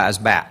Levi's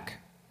back.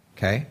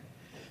 Okay?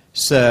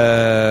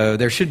 So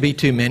there should be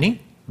too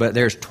many, but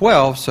there's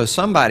 12, so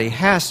somebody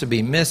has to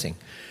be missing.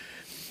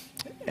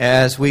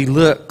 As we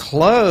look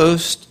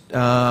close,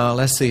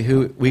 let's see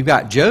who we've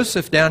got.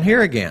 Joseph down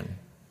here again.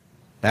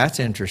 That's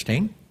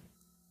interesting.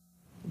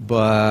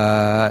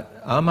 But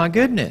oh my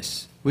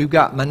goodness, we've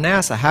got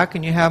Manasseh. How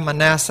can you have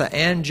Manasseh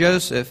and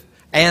Joseph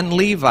and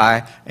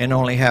Levi and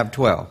only have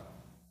 12?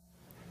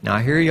 Now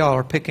here y'all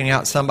are picking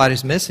out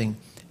somebody's missing.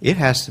 It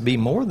has to be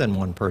more than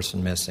one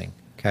person missing.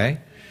 Okay?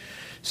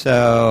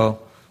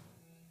 So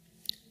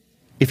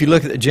if you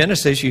look at the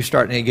Genesis, you're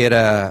starting to get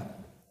a...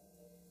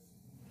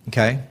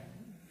 Okay?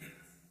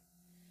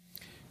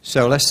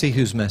 So let's see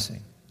who's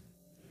missing.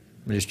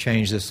 Let me just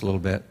change this a little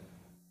bit.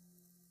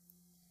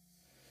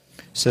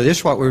 So this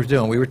is what we were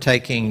doing. We were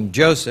taking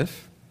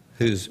Joseph,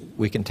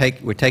 we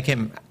take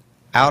him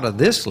out of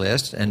this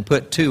list and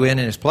put 2 in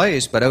his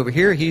place, but over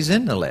here he's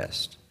in the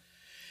list.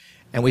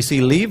 And we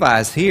see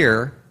Levi's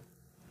here,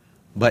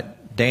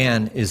 but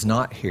Dan is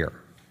not here.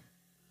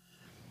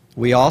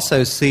 We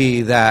also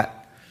see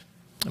that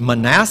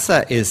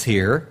Manasseh is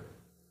here,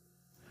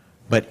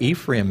 but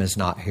Ephraim is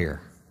not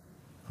here.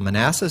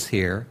 Manasseh's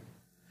here,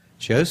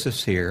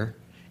 Joseph's here,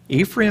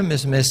 Ephraim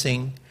is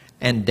missing,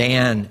 and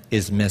Dan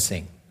is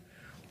missing.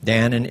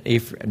 Dan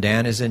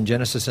is in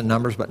Genesis and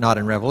Numbers, but not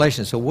in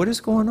Revelation. So what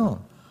is going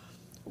on?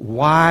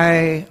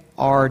 Why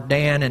are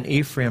Dan and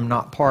Ephraim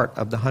not part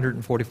of the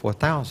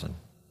 144,000?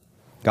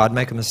 God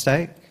make a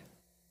mistake?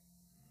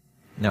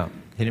 No,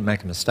 he didn't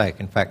make a mistake.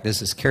 In fact,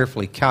 this is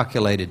carefully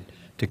calculated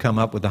to come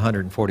up with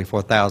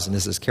 144,000.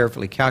 This is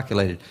carefully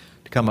calculated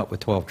to come up with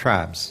 12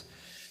 tribes.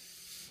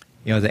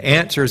 The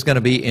answer is going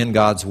to be in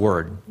God's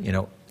Word.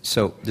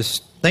 So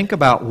just think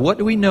about, what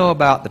do we know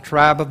about the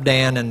tribe of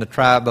Dan and the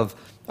tribe of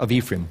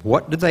Ephraim?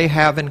 What do they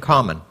have in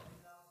common?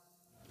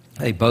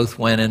 They both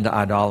went into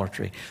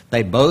idolatry.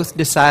 They both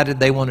decided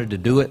they wanted to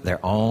do it their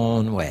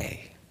own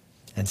way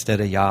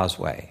instead of Yah's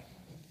way.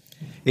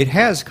 It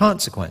has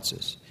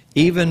consequences.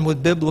 Even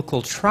with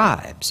biblical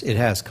tribes, it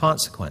has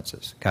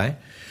consequences. Okay?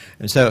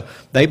 And so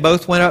they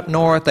both went up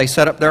north. They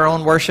set up their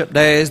own worship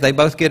days. They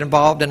both get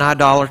involved in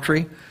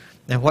idolatry.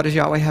 And what does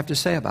Yahweh have to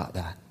say about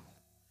that?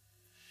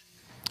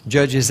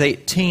 Judges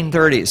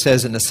 18:30, it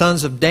says, "And the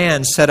sons of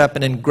Dan set up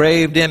an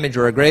engraved image,"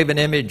 or a graven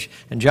image,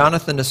 "and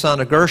Jonathan the son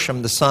of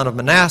Gershom, the son of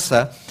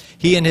Manasseh,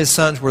 He and his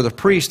sons were the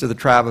priests of the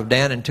tribe of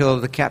Dan until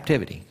the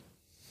captivity.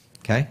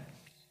 Okay?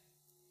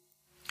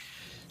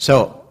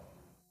 So,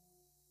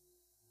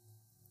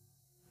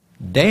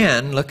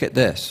 Dan, look at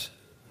this,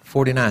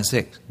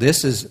 49:6.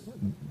 This is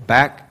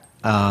back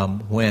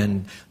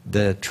when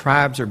the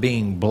tribes are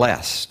being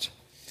blessed.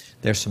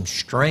 There's some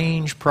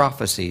strange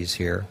prophecies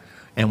here,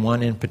 and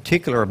one in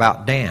particular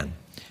about Dan.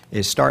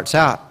 It starts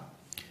out,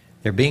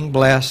 they're being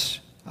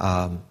blessed.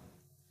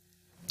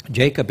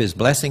 Jacob is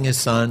blessing his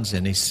sons,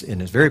 and it's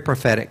very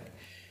prophetic.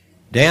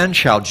 Dan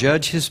shall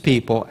judge his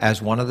people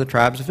as one of the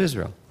tribes of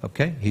Israel.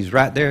 Okay? He's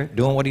right there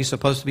doing what he's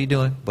supposed to be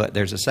doing, but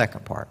there's a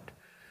second part.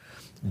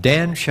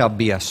 Dan shall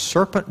be a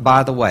serpent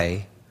by the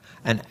way,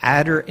 an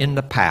adder in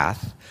the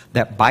path,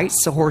 that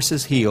bites the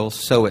horse's heels,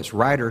 so its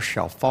rider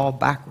shall fall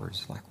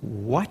backwards. Like,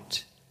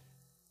 what?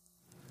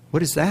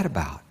 What is that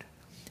about?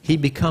 He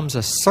becomes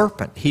a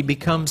serpent. He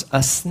becomes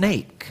a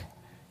snake.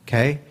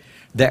 Okay?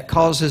 That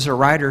causes the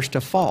riders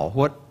to fall.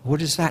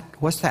 What is that?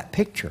 What's that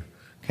picture?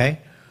 Okay?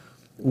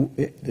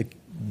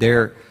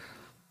 The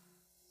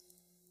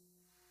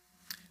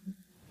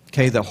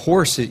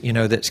horse,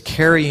 that's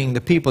carrying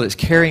the people, that's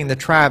carrying the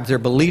tribes, their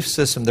belief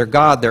system, their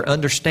God, their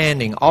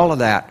understanding, all of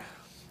that.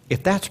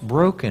 If that's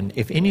broken,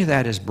 if any of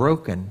that is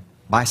broken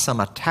by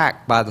some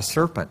attack by the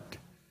serpent,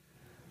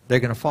 they're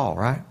going to fall,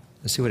 right?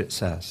 Let's see what it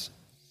says.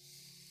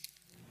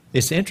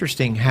 It's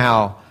interesting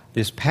how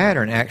this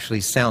pattern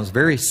actually sounds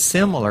very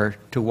similar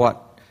to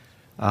what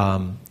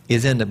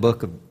is in the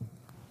book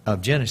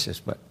of Genesis.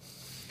 But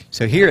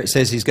so here it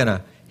says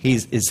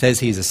it says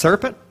he's a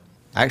serpent.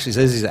 Actually, it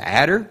says he's an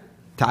adder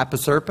type of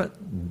serpent,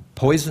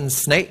 poisonous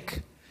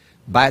snake,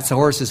 bites the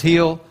horse's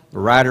heel, the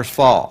riders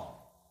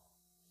fall.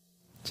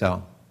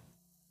 So,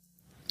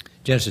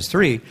 Genesis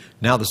 3,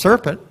 now the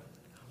serpent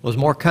was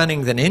more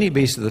cunning than any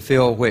beast of the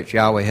field which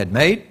Yahweh had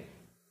made.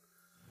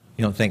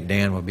 You don't think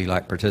Dan would be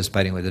like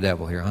participating with the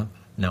devil here, huh?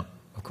 No,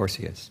 of course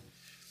he is.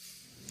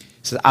 He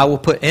says, I will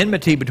put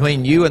enmity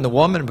between you and the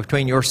woman,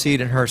 between your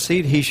seed and her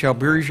seed. He shall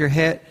bruise your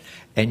head,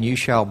 and you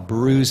shall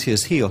bruise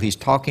his heel. He's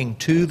talking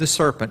to the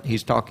serpent.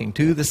 He's talking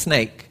to the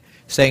snake,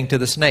 saying to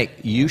the snake,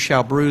 you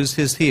shall bruise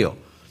his heel.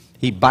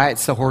 He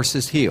bites the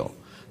horse's heel.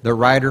 The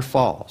rider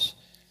falls.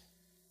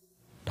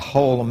 The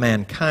whole of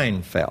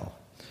mankind fell.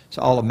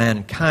 So all of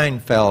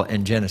mankind fell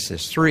in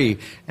Genesis 3.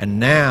 And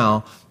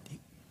now,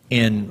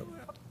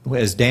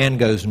 as Dan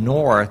goes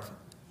north,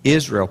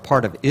 Israel,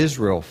 part of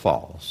Israel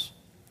falls.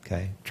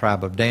 Okay,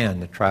 tribe of Dan,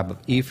 the tribe of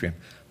Ephraim.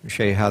 I'll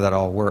show you how that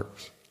all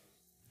works.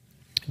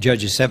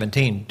 Judges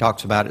 17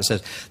 talks about it. It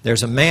says,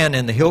 there's a man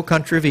in the hill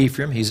country of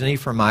Ephraim. He's an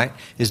Ephraimite.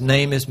 His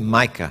name is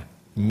Micah,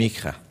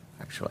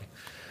 actually.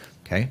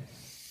 Okay.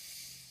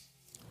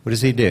 What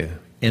does he do?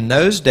 In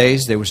those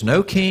days, there was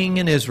no king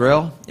in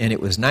Israel, and it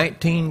was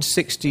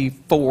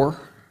 1964,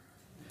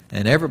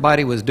 and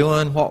everybody was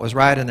doing what was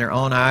right in their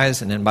own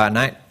eyes, and then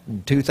by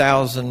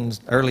 2000,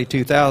 early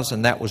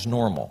 2000, that was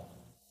normal.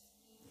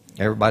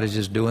 Everybody's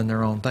just doing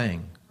their own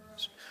thing.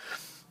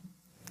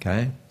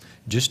 Okay?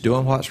 Just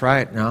doing what's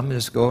right, and I'm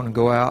just going to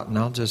go out, and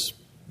I'll just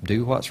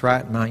do what's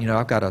right. And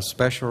I've got a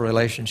special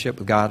relationship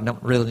with God. I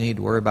don't really need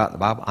to worry about the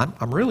Bible.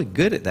 I'm really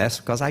good at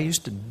this because I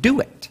used to do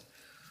it.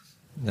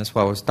 And that's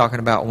what I was talking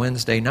about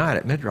Wednesday night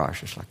at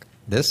Midrash. It's like,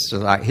 this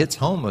hits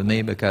home with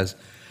me because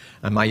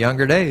in my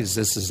younger days,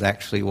 this is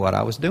actually what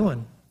I was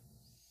doing.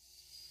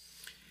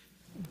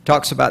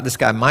 Talks about this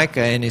guy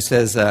Micah, and he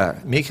says,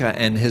 Micah,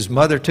 and his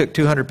mother took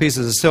 200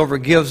 pieces of silver,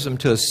 gives them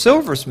to a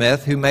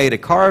silversmith who made a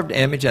carved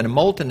image and a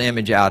molten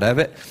image out of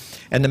it.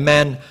 And the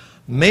man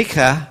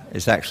Micah,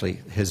 is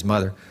actually his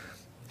mother,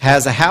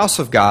 has a house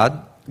of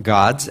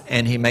gods,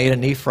 and he made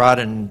an ephod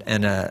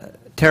and a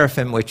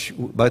teraphim, which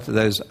both of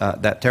those,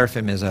 that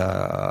teraphim is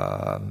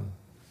a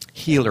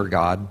healer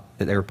god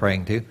that they were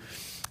praying to,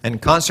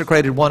 and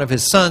consecrated one of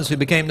his sons who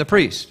became the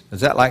priest.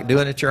 Is that like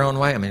doing it your own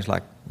way? I mean, it's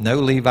like no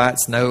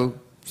Levites, no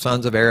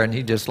sons of Aaron.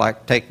 He just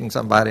like taking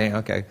somebody,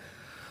 okay.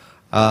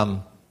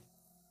 So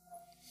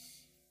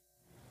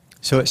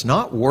it's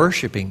not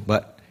worshiping,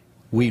 but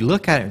we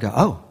look at it and go,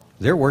 oh,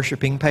 they're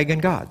worshiping pagan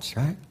gods,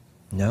 right?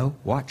 No,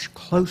 watch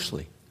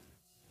closely.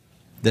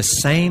 The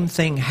same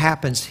thing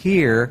happens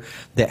here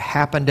that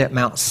happened at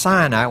Mount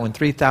Sinai when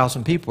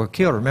 3,000 people were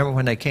killed. Remember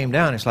when they came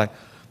down, it's like,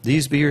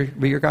 these be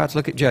your gods.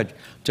 Look at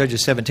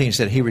Judges 17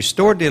 said, he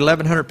restored the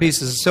 1,100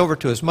 pieces of silver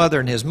to his mother,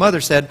 and his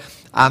mother said,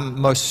 I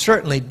most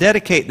certainly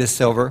dedicate this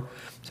silver.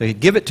 So he'd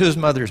give it to his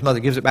mother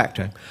gives it back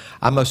to him.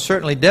 I most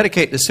certainly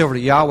dedicate this silver to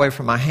Yahweh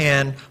from my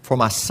hand for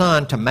my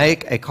son to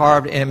make a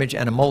carved image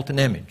and a molten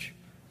image.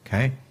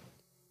 Okay?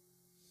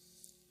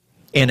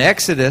 In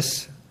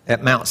Exodus,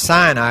 at Mount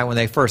Sinai, when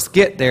they first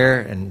get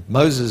there, and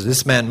Moses,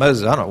 I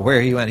don't know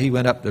where he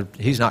went up,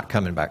 he's not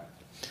coming back.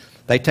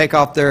 They take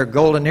off their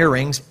golden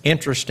earrings,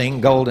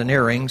 interesting golden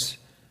earrings.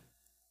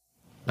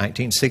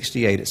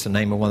 1968, it's the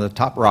name of one of the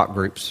top rock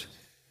groups.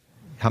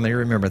 How many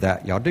remember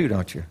that? Y'all do,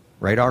 don't you?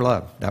 Radar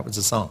Love, that was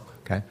the song,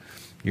 okay?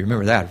 You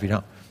remember that if you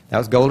don't. That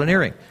was golden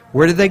earring.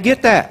 Where did they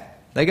get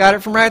that? They got it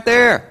from right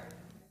there.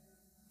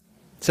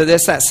 So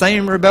that's that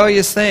same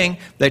rebellious thing.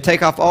 They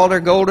take off all their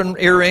golden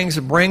earrings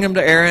and bring them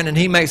to Aaron, and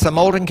he makes a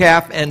molten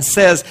calf and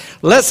says,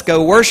 let's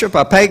go worship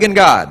a pagan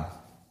god.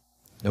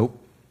 Nope.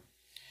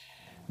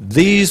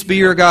 These be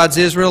your gods,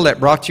 Israel, that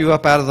brought you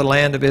up out of the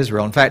land of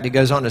Israel. In fact, he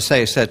goes on to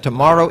say, he said,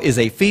 tomorrow is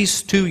a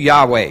feast to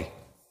Yahweh.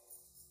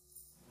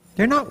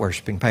 They're not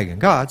worshiping pagan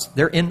gods.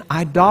 They're in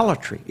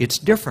idolatry. It's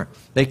different.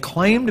 They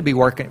claim to be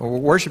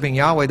worshiping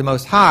Yahweh the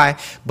Most High,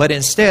 but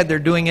instead they're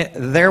doing it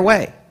their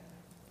way.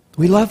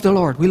 We love the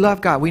Lord. We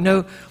love God. We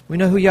know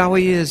who Yahweh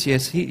is.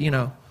 Yes,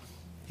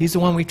 He's the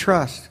one we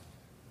trust.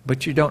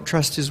 But you don't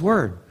trust His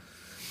word.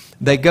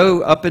 They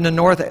go up in the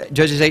north,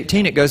 Judges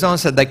 18, it goes on,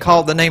 said they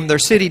called the name of their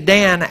city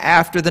Dan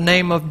after the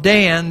name of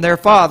Dan, their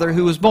father,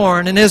 who was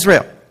born in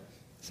Israel.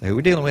 So who are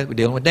we dealing with? We're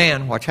dealing with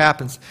Dan. Watch what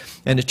happens.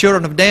 And the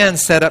children of Dan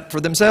set up for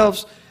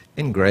themselves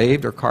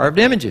engraved or carved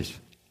images.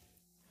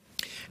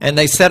 And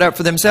they set up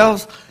for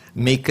themselves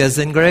Micah's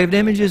engraved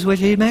images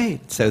which he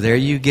made. So there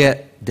you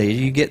get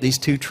these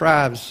two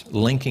tribes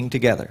linking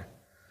together.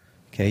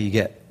 Okay, you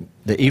get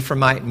the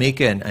Ephraimite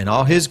Micah and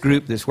all his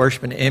group that's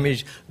worshiping the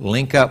image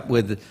link up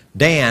with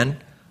Dan.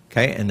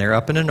 Okay, and they're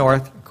up in the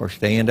north. Of course,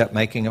 they end up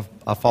making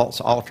a false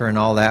altar and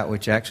all that,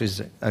 which actually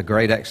is a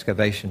great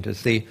excavation to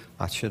see.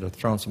 I should have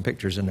thrown some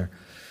pictures in there.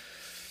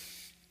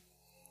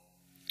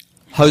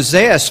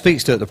 Hosea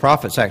speaks to it. The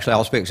prophets actually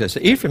all speak to it. So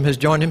Ephraim has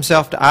joined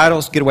himself to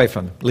idols. Get away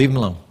from him. Leave him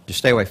alone. Just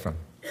stay away from him.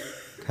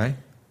 Okay?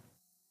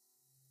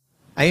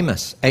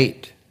 Amos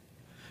 8.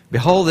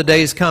 Behold, the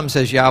days come,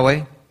 says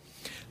Yahweh,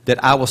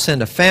 that I will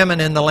send a famine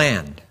in the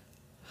land.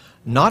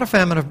 Not a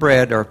famine of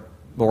bread or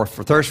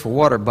for thirst for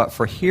water, but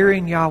for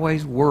hearing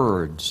Yahweh's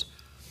words.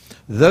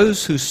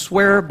 Those who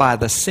swear by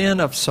the sin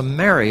of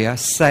Samaria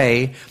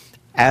say,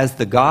 as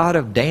the God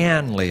of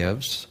Dan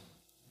lives,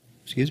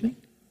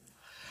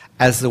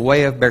 as the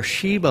way of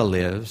Beersheba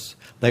lives,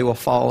 they will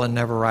fall and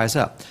never rise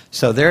up.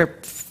 So they're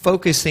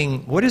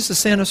focusing, what is the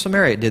sin of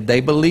Samaria? Did they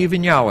believe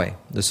in Yahweh,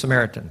 the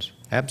Samaritans?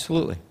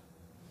 Absolutely.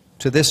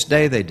 To this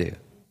day they do.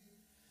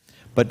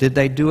 But did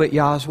they do it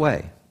Yah's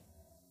way?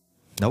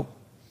 Nope.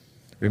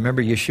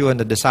 Remember, Yeshua and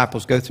the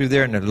disciples go through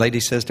there, and the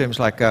lady says to him, it's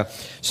like,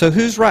 so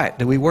who's right?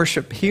 Do we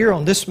worship here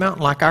on this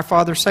mountain like our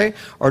fathers say,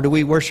 or do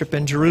we worship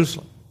in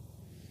Jerusalem?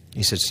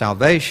 He said,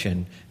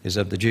 salvation is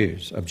of the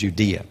Jews, of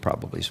Judea,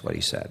 probably is what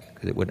he said,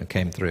 because it wouldn't have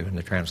came through in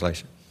the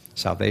translation.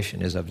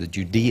 Salvation is of the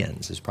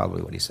Judeans, is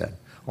probably what he said,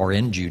 or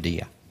in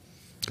Judea,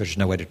 because there's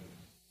no way to,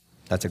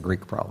 that's a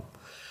Greek problem.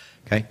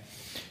 Okay?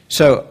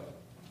 So,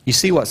 you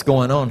see what's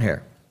going on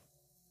here.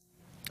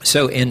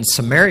 So in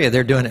Samaria,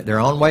 they're doing it their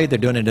own way. They're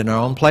doing it in their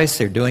own place.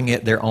 They're doing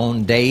it their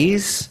own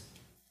days.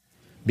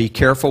 Be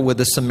careful with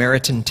the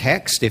Samaritan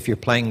text. If you're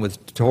playing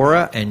with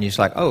Torah and you're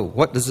like, oh,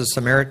 what does the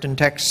Samaritan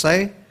text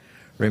say?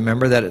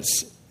 Remember that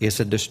it's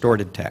a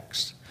distorted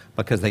text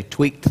because they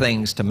tweaked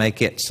things to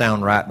make it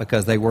sound right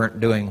because they weren't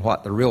doing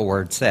what the real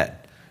word said.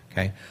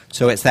 Okay?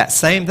 So it's that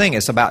same thing.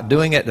 It's about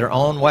doing it their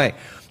own way.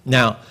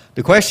 Now,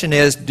 the question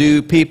is,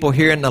 do people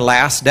here in the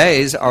last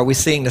days, are we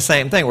seeing the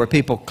same thing where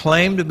people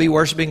claim to be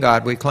worshiping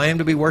God? We claim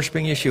to be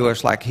worshiping Yeshua.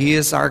 It's like He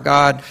is our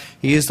God.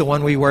 He is the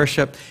one we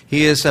worship.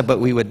 He is, but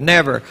we would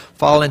never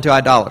fall into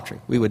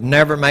idolatry. We would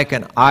never make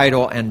an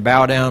idol and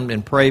bow down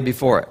and pray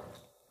before it.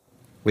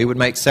 We would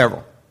make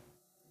several.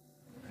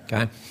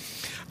 Okay?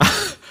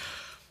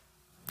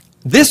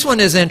 This one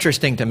is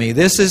interesting to me.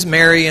 This is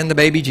Mary and the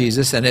baby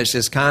Jesus, and it's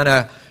just kind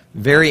of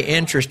very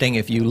interesting.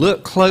 If you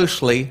look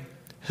closely,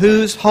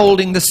 who's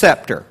holding the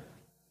scepter?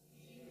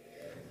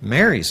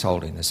 Mary's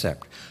holding the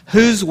scepter.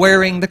 Who's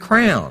wearing the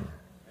crown?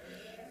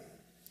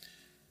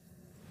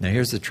 Now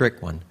here's the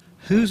trick one.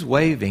 Who's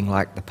waving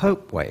like the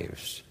Pope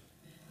waves?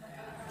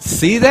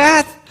 See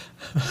that?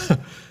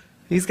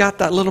 He's got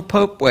that little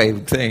Pope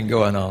wave thing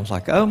going on. It's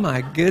like, oh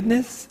my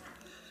goodness.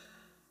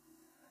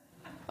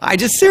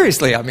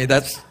 Seriously, I mean,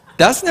 that's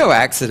no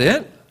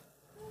accident.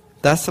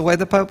 That's the way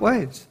the Pope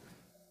waves.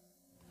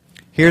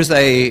 Here's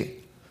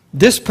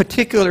this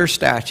particular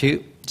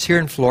statue. It's here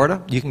in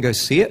Florida. You can go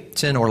see it.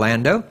 It's in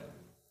Orlando.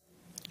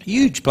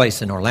 Huge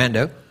place in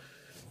Orlando.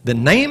 The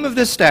name of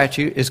this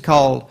statue is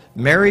called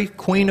Mary,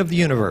 Queen of the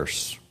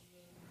Universe.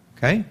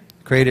 Okay?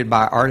 Created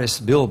by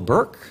artist Bill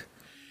Burke.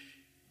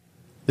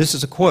 This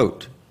is a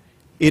quote.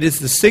 It is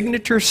the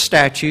signature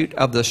statue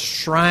of the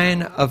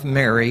Shrine of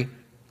Mary,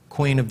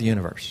 Queen of the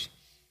Universe.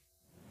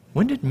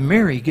 When did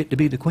Mary get to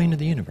be the Queen of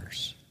the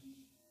Universe?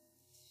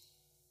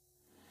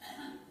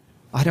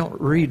 I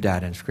don't read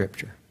that in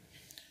Scripture.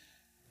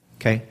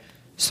 Okay?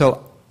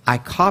 So I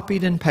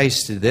copied and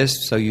pasted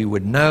this so you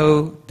would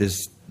know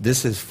this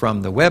is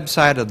from the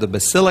website of the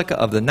Basilica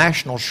of the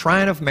National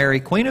Shrine of Mary,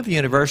 Queen of the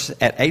Universe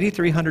at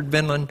 8300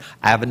 Vinland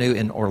Avenue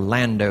in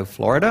Orlando,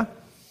 Florida.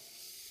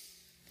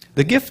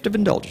 The gift of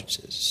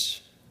indulgences.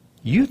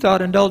 You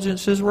thought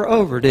indulgences were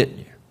over, didn't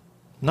you?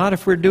 Not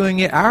if we're doing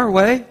it our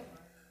way.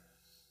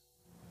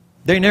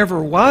 There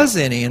never was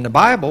any in the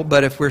Bible,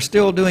 but if we're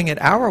still doing it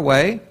our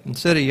way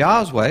instead of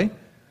Yah's way,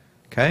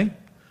 okay?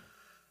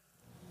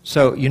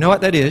 So you know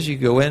what that is. You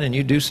go in and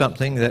you do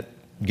something that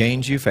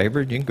gains you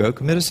favor, you can go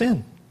commit a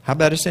sin. How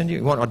about a sin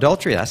you want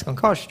adultery? That's going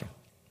to cost you.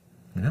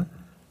 You know?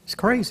 It's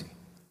crazy.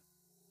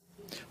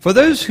 For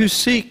those who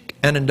seek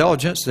an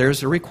indulgence,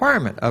 there's a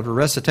requirement of a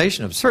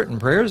recitation of certain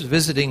prayers,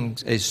 visiting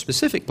a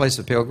specific place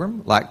of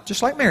pilgrim,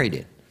 just like Mary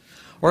did,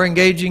 or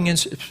engaging in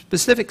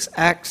specific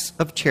acts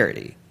of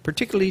charity,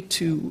 particularly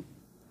to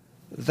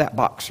that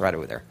box right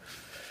over there.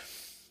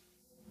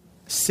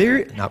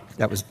 No,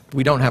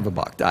 we don't have a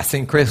box. I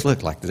seen Chris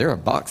look like, is there a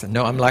box? And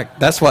no, I'm like,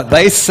 that's what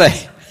they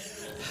say.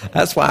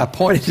 That's why I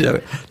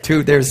pointed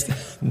to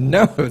there's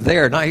no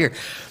there, not here.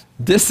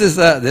 This is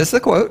a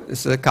quote.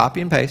 This is a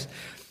copy and paste.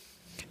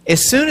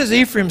 As soon as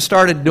Ephraim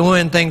started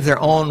doing things their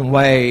own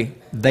way,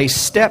 they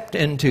stepped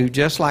into,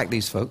 just like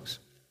these folks,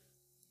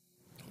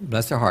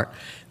 bless their heart,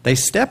 they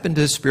step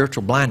into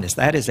spiritual blindness.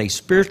 That is a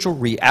spiritual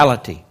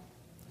reality.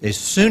 As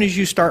soon as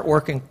you start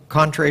working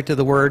contrary to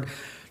the Word,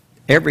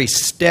 every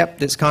step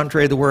that's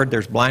contrary to the Word,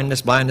 there's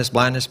blindness, blindness,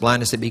 blindness,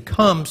 blindness. It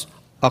becomes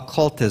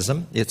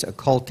occultism. It's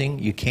occulting.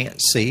 You can't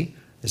see.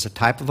 It's a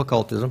type of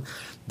occultism.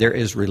 There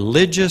is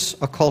religious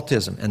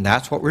occultism, and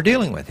that's what we're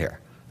dealing with here.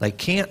 They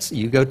can't see.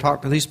 You go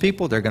talk to these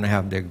people, they're going to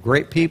have, they're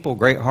great people,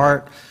 great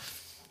heart.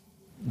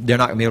 They're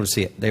not going to be able to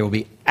see it. They will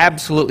be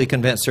absolutely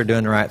convinced they're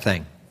doing the right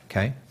thing.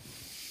 Okay?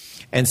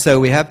 And so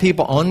we have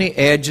people on the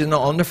edge and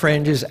on the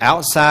fringes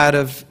outside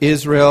of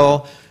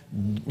Israel.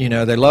 You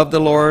know, they love the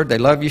Lord, they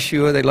love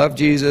Yeshua, they love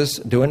Jesus,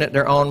 doing it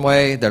their own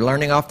way. They're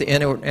learning off the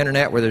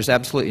internet where there's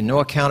absolutely no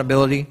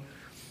accountability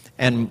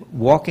and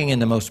walking in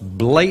the most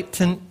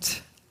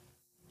blatant,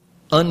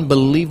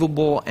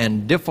 unbelievable,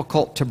 and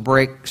difficult to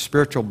break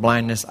spiritual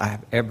blindness I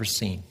have ever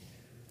seen.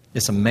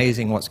 It's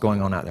amazing what's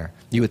going on out there.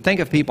 You would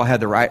think if people had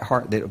the right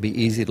heart that it would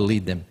be easy to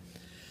lead them.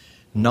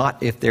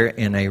 Not if they're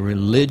in a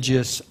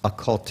religious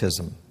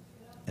occultism.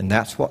 And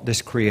that's what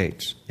this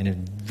creates. And it's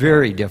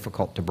very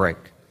difficult to break.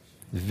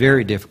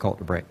 Very difficult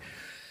to break.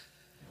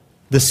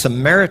 The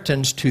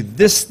Samaritans to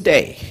this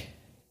day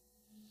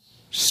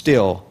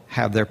still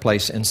have their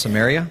place in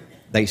Samaria.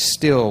 They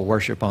still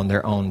worship on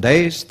their own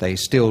days. They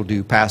still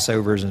do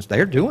Passovers, and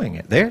they're doing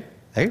it. They're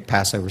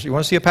Passovers. You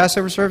want to see a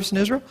Passover service in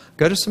Israel?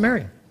 Go to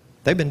Samaria.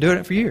 They've been doing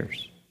it for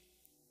years.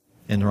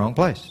 In the wrong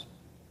place.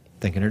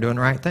 Thinking they're doing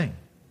the right thing.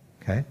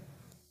 Okay?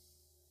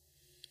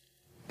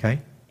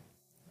 Okay?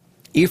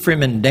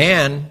 Ephraim and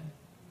Dan,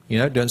 you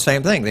know, doing the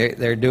same thing.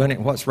 They're doing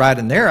it what's right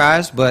in their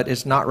eyes, but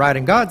it's not right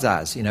in God's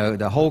eyes. You know,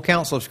 the whole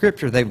counsel of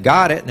Scripture, they've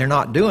got it, and they're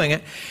not doing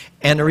it.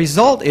 And the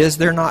result is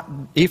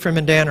Ephraim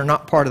and Dan are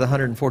not part of the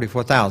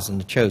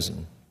 144,000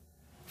 chosen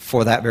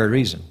for that very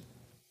reason.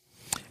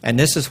 And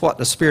this is what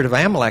the spirit of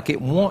Amalek, it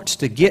wants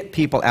to get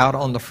people out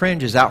on the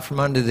fringes, out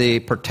from under the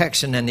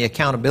protection and the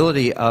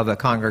accountability of a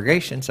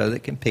congregation so that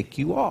it can pick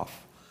you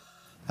off.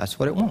 That's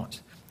what it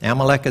wants.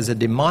 Amalek is a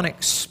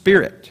demonic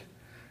spirit.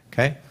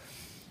 Okay?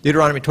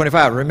 Deuteronomy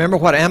 25. Remember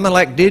what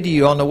Amalek did to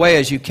you on the way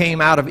as you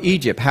came out of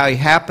Egypt, how he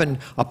happened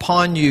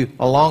upon you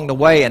along the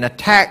way and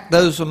attacked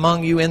those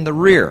among you in the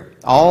rear,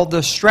 all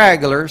the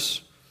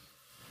stragglers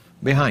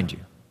behind you.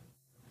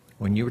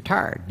 When you were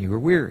tired, you were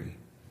weary.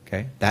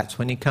 Okay? That's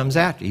when he comes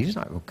after you. He's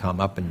not going to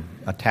come up and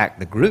attack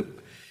the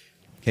group.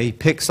 Okay? He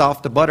picks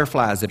off the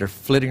butterflies that are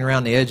flitting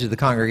around the edge of the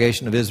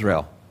congregation of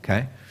Israel.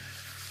 Okay?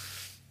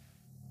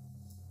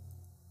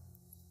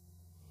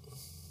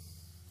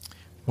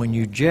 When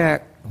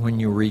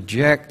you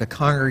reject the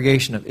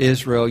congregation of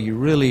Israel, you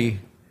really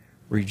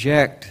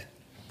reject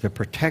the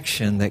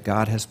protection that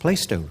God has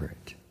placed over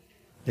it.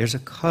 There's a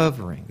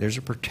covering, there's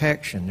a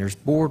protection, there's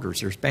borders,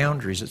 there's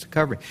boundaries, it's a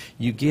covering.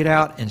 You get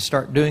out and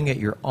start doing it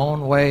your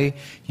own way,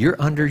 you're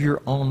under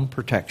your own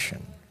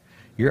protection.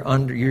 You're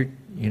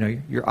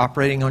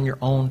operating on your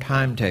own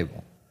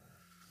timetable.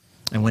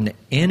 And when the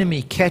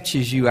enemy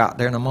catches you out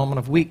there in a moment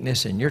of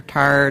weakness and you're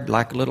tired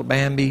like a little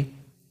Bambi,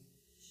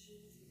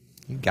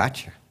 you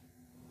got you.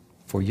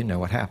 Before you know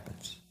what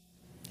happens.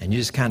 And you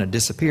just kind of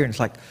disappear, and it's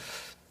like,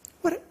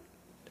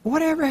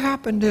 whatever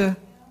happened to,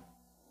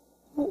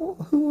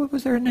 who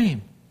was their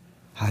name?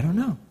 I don't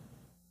know.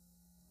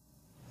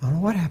 I don't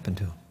know what happened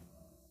to him.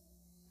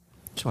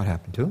 That's what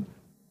happened to him.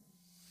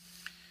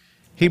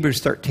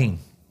 Hebrews 13.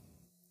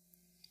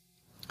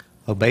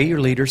 Obey your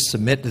leaders,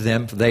 submit to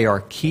them, for they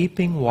are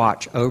keeping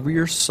watch over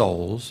your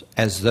souls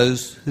as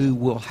those who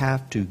will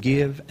have to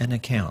give an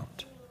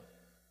account.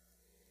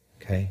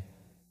 Okay?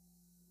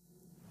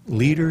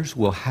 Leaders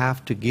will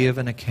have to give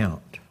an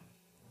account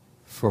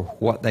for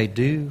what they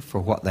do, for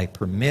what they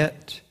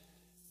permit,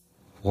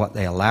 what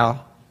they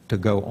allow to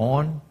go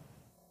on.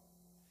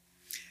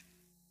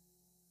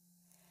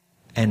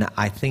 And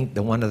I think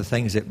that one of the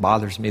things that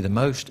bothers me the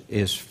most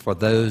is for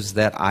those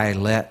that I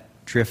let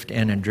drift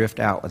in and drift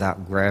out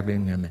without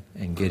grabbing them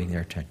and getting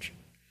their attention.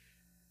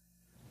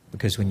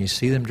 Because when you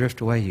see them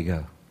drift away, you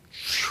go,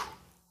 phew,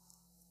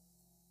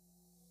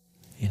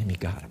 the enemy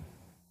got him.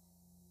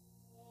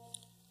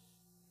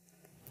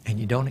 And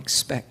you don't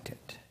expect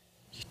it.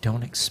 You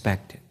don't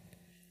expect it.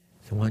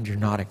 The ones you're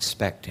not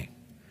expecting.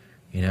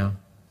 You know?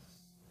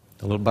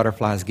 The little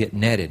butterflies get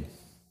netted.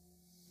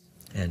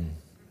 And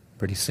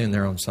pretty soon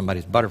they're on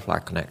somebody's butterfly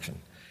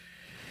connection.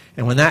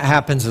 And when that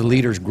happens, the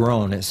leader's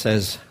groan. It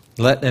says,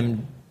 Let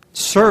them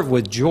serve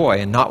with joy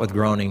and not with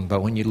groaning,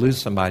 but when you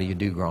lose somebody, you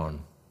do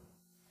groan.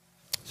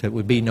 So it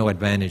would be no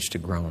advantage to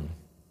groan.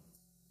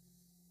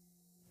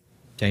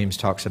 James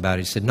talks about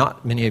it. He said,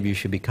 not many of you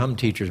should become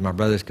teachers, my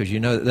brothers, because you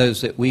know that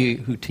those that we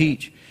who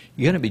teach,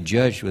 you're going to be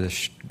judged with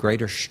a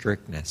greater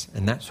strictness.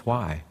 And that's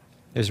why.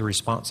 There's a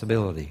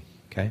responsibility.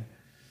 Okay?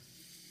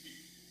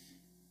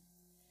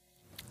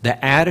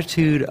 The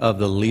attitude of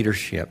the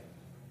leadership.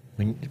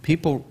 When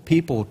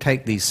people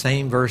take these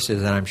same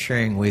verses that I'm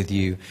sharing with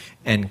you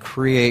and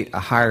create a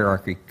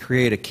hierarchy,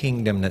 create a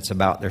kingdom that's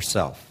about their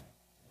self.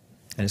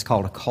 And it's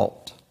called a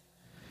cult.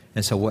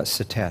 And so what's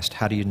the test?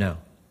 How do you know?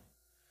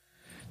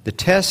 The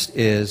test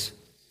is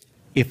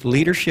if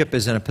leadership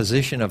is in a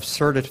position of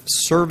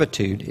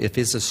servitude, if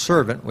it's a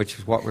servant, which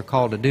is what we're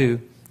called to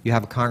do, you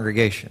have a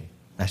congregation.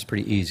 That's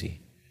pretty easy.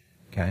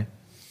 Okay?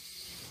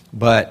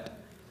 But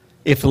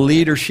if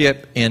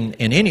leadership in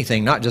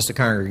anything, not just a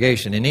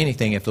congregation, in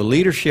anything, if the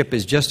leadership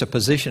is just a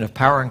position of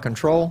power and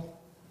control,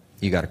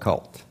 you got a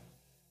cult.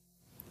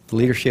 If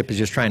leadership is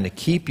just trying to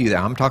keep you there.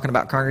 I'm talking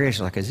about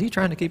congregations. Like, is he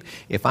trying to keep?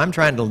 If I'm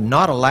trying to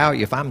not allow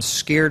you, if I'm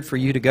scared for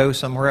you to go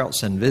somewhere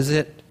else and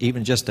visit,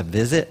 even just to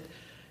visit,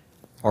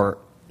 or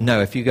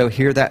no, if you go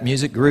hear that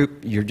music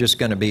group, you're just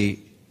going to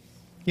be,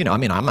 I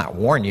might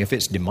warn you if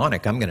it's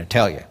demonic, I'm going to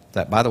tell you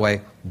that, by the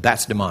way,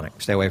 that's demonic.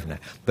 Stay away from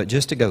that. But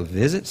just to go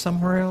visit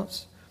somewhere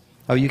else,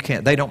 oh, you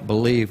can't. They don't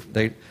believe.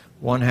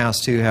 One house,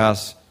 two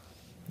house,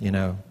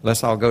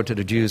 let's all go to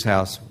the Jews'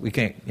 house. We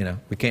can't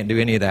do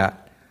any of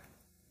that.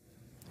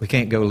 We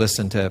can't go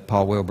listen to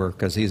Paul Wilbur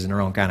because he's in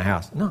their own kind of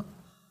house. No.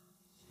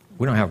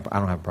 I don't have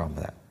a problem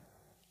with that.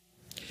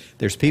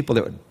 There's people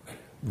that would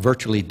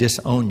virtually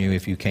disown you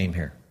if you came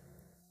here.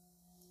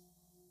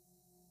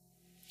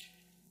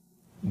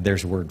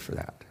 There's a word for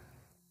that.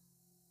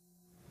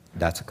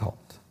 That's a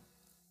cult.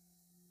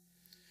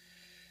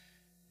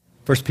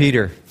 1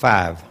 Peter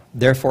 5.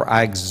 Therefore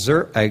I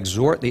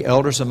exhort the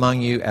elders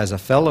among you as a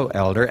fellow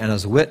elder and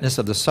as a witness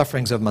of the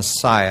sufferings of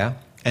Messiah,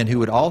 and who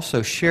would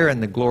also share in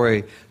the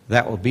glory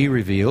that will be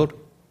revealed.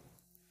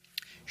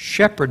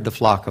 Shepherd the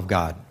flock of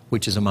God,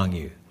 which is among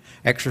you,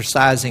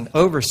 exercising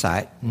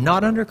oversight,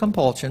 not under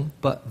compulsion,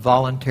 but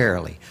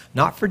voluntarily,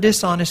 not for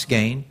dishonest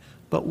gain,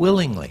 but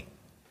willingly,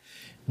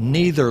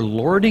 neither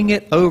lording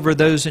it over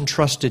those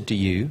entrusted to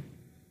you.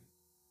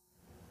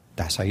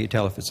 That's how you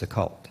tell if it's a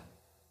cult.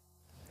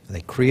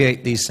 They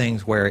create these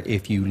things where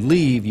if you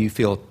leave, you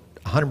feel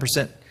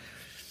 100%.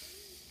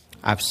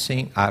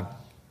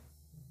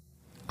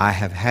 I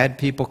have had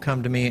people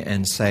come to me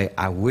and say,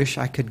 I wish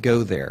I could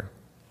go there,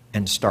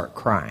 and start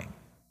crying.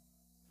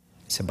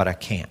 I said, but I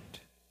can't.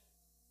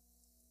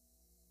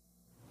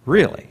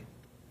 Really?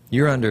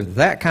 You're under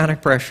that kind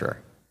of pressure?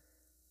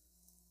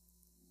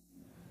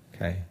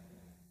 Okay.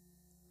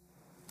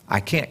 I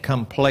can't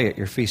come play at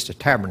your Feast of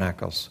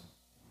Tabernacles.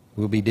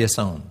 We'll be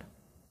disowned.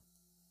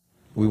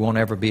 We won't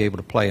ever be able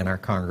to play in our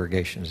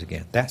congregations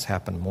again. That's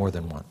happened more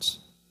than once.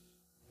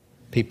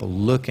 People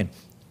looking.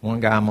 One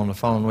guy I'm on the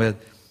phone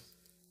with,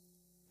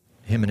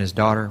 him and his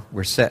daughter,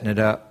 we're setting it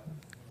up.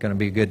 Going to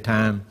be a good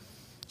time.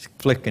 He's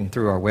flicking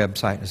through our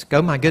website and says,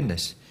 oh my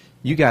goodness,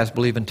 you guys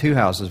believe in two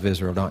houses of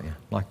Israel, don't you?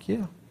 I'm like,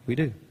 yeah, we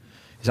do.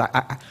 He said,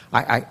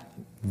 I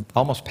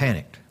almost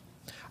panicked.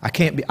 I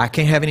can't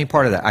have any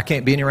part of that. I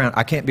can't be around.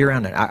 I can't be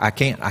around it. I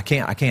can't.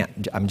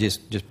 I'm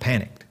just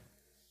panicked.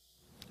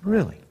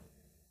 Really?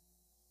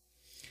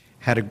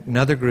 Had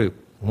another group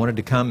wanted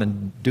to come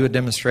and do a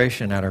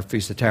demonstration at our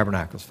Feast of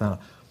Tabernacles. Found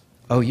out,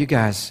 oh, you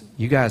guys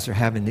are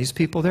having these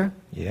people there?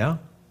 Yeah.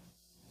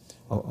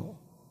 Oh.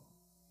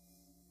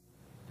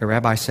 The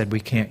rabbi said we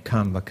can't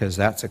come because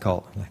that's a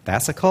cult. I'm like,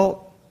 that's a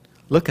cult?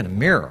 Look in a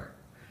mirror.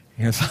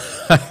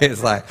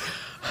 It's like,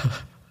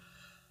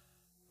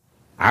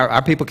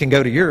 our people can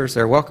go to yours.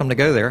 They're welcome to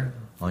go there.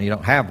 Well, you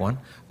don't have one,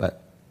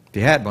 but if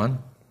you had one,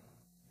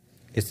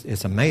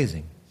 it's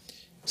amazing.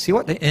 See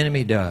what the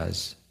enemy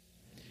does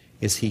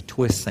is he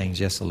twists things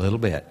just a little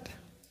bit.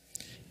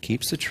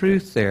 Keeps the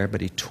truth there,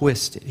 but he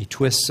twists it. He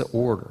twists the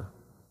order.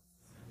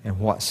 And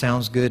what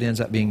sounds good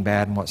ends up being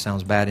bad, and what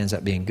sounds bad ends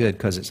up being good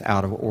because it's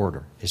out of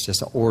order. It's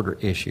just an order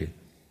issue.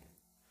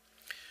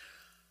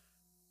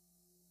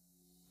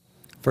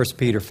 1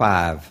 Peter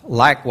 5.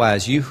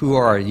 Likewise, you who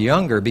are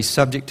younger, be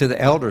subject to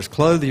the elders.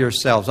 Clothe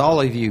yourselves,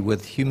 all of you,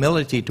 with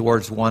humility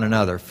towards one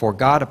another. For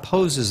God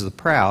opposes the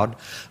proud,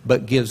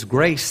 but gives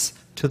grace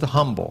to the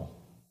humble.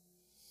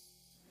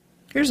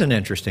 Here's an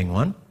interesting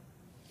one.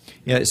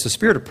 It's the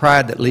spirit of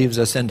pride that leads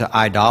us into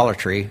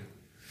idolatry.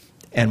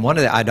 And one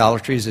of the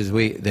idolatries is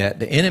that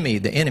the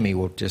enemy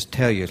will just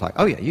tell you, it's like,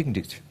 oh yeah, you can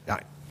do,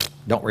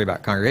 don't worry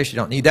about congregation,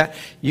 you don't need that.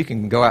 You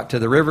can go out to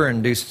the river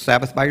and do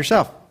Sabbath by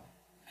yourself.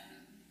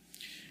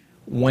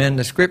 When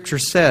the scripture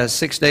says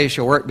 6 days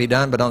shall work be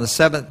done, but on the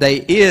seventh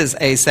day is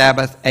a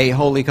Sabbath, a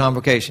holy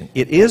convocation.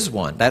 It is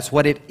one. That's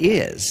what it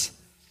is.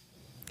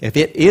 If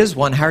it is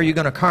one, how are you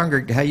going to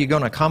congregate? How are you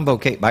going to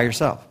convocate by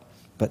yourself?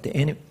 But the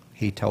enemy,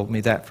 he told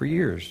me that for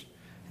years.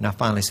 And I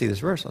finally see this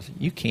verse. I said,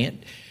 you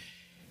can't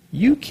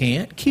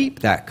keep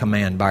that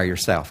command by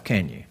yourself,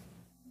 can you?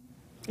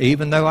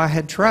 even though I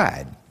had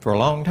tried for a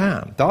long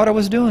time. Thought I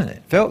was doing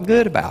it. Felt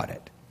good about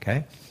it.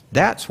 Okay?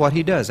 That's what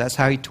he does. That's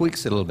how he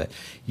tweaks it a little bit.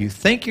 You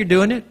think you're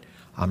doing it.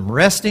 I'm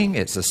resting.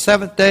 It's the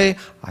seventh day.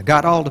 I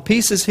got all the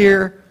pieces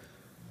here,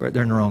 but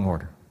they're in the wrong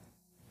order.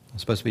 I'm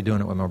supposed to be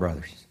doing it with my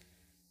brothers.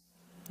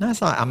 That's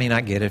not, I mean,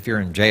 I get it. If you're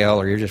in jail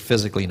or you're just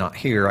physically not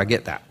here, I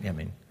get that. I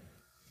mean,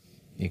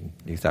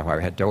 that's why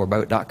we had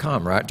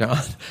TorahBoat.com, right, John?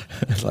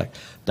 It's like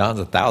Don's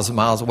 1,000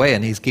 miles away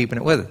and he's keeping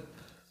it with it.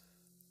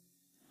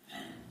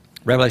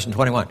 Revelation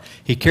 21.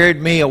 He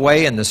carried me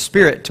away in the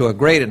Spirit to a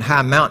great and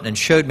high mountain and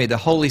showed me the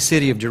holy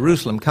city of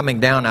Jerusalem coming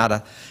down out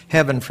of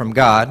heaven from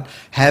God,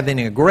 having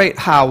a great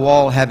high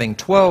wall, having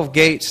 12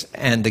 gates,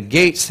 and the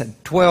gates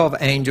had 12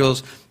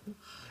 angels,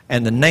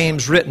 and the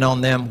names written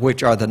on them,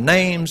 which are the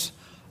names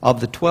of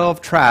the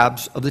 12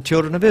 tribes of the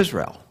children of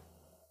Israel.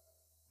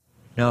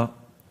 Now,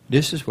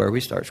 this is where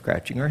we start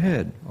scratching our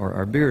head, or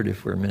our beard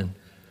if we're men.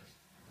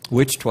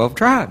 Which 12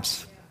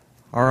 tribes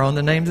are on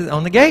the names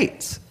on the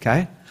gates?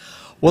 Okay.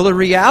 Well, the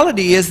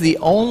reality is the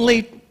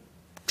only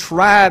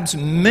tribes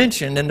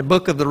mentioned in the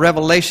book of the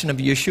Revelation of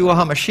Yeshua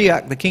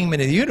HaMashiach, the King of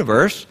the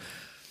universe,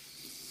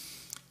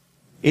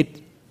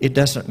 it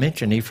doesn't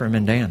mention Ephraim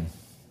and Dan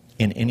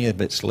in any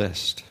of its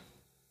list.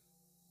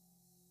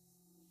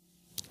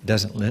 It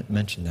doesn't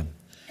mention them.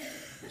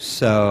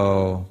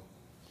 So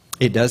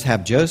it does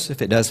have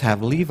Joseph. It does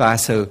have Levi.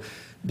 So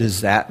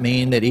does that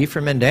mean that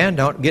Ephraim and Dan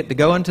don't get to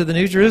go into the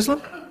New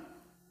Jerusalem?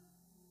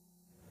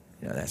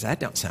 You know, that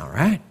don't sound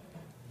right.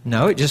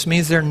 No, it just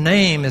means their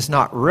name is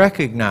not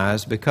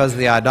recognized because of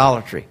the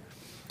idolatry.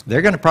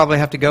 They're going to probably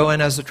have to go in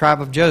as the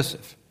tribe of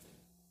Joseph.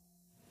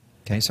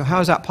 Okay, so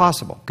how is that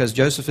possible? Because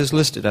Joseph is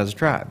listed as a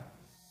tribe.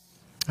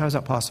 How is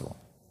that possible?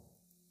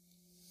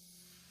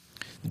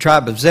 The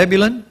tribe of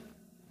Zebulun.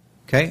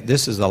 Okay,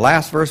 this is the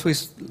last verse we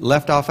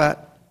left off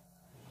at.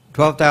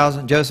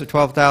 12,000. Joseph,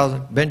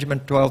 12,000.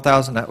 Benjamin,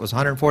 12,000. That was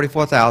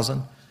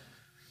 144,000.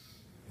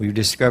 We've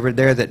discovered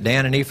there that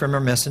Dan and Ephraim are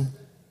missing.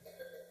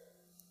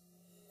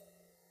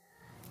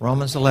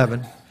 Romans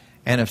 11.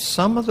 And if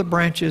some of the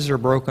branches are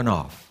broken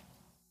off,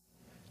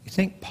 you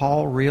think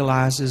Paul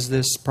realizes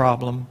this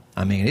problem?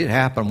 I mean, it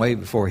happened way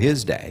before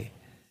his day.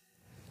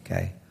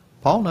 Okay.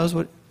 Paul knows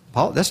what...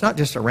 that's not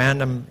just a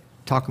random...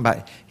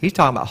 he's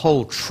talking about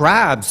whole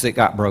tribes that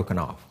got broken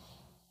off.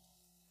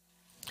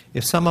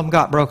 If some of them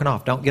got broken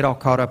off, don't get all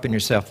caught up in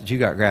yourself that you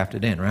got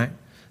grafted in, right?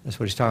 That's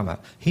what he's talking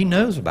about. He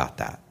knows about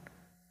that.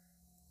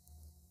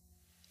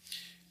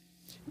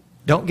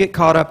 Don't get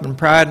caught up in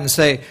pride and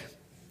say,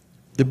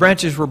 the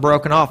branches were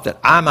broken off that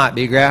I might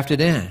be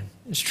grafted in.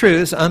 It's true,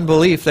 it's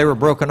unbelief. They were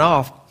broken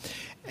off.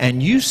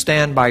 And you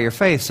stand by your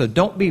faith, so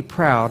don't be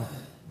proud,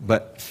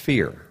 but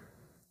fear.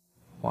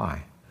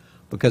 Why?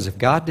 Because if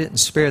God didn't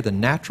spare the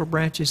natural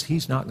branches,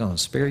 He's not going to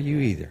spare you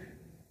either.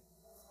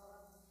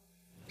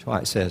 That's why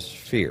it says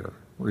fear,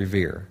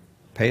 revere,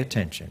 pay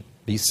attention,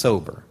 be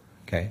sober.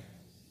 Okay?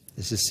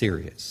 This is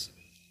serious.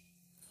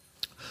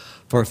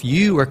 For if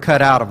you were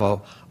cut out of a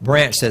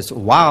branch that's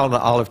wild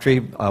olive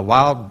tree, a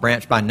wild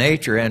branch by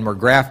nature, and were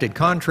grafted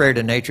contrary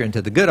to nature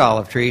into the good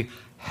olive tree,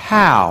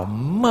 how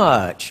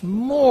much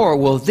more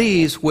will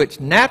these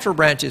natural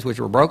branches which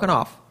were broken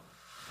off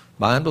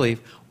by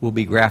unbelief will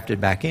be grafted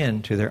back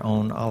into their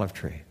own olive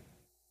tree?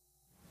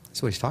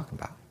 That's what he's talking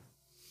about.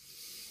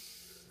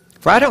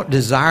 For I don't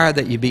desire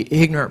that you be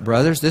ignorant,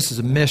 brothers. This is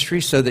a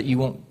mystery, so that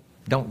you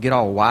don't get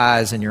all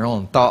wise in your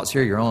own thoughts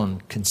here, your own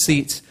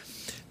conceits.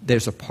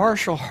 There's a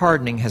partial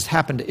hardening has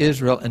happened to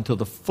Israel until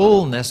the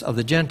fullness of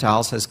the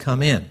Gentiles has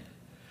come in.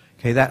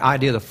 Okay, that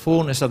idea of the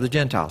fullness of the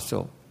Gentiles.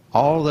 So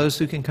all those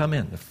who can come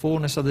in, the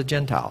fullness of the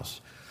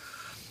Gentiles.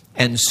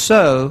 And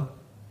so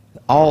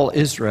all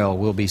Israel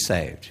will be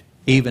saved,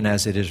 even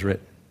as it is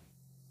written.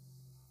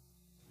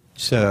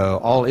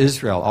 So all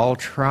Israel, all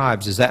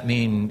tribes, does that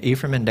mean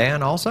Ephraim and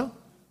Dan also?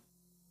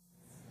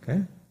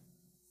 Okay.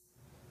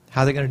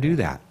 How are they going to do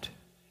that?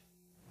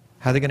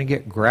 How are they going to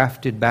get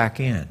grafted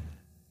back in?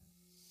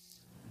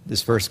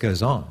 This verse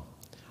goes on.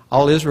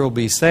 All Israel will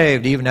be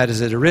saved, even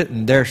as it is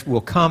written, there will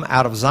come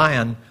out of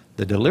Zion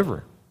the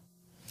deliverer,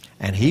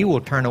 and he will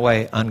turn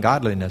away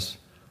ungodliness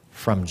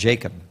from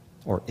Jacob,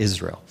 or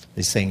Israel.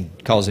 This thing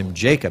calls him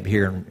Jacob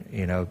here,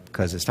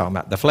 because it's talking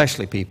about the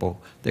fleshly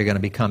people. They're going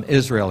to become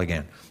Israel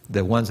again.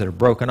 The ones that are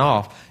broken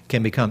off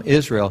can become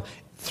Israel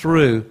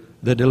through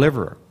the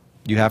deliverer.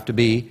 You have to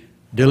be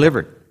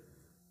delivered.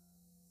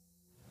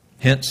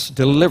 Hence,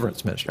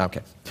 deliverance ministry.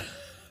 Okay.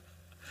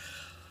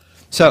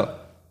 So,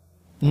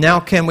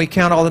 now can we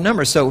count all the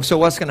numbers? So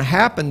what's going to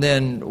happen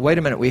then? Wait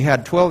a minute, we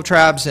had 12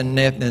 tribes, and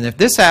if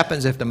this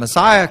happens, if the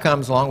Messiah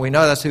comes along, we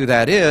know that's who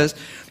that is,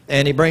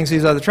 and he brings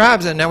these other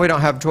tribes, and now we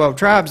don't have 12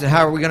 tribes, and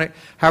how are we going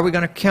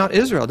to count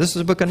Israel? This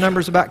is a book of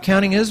Numbers about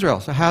counting Israel.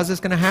 So how's this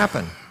going to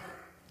happen?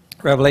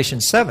 Revelation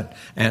 7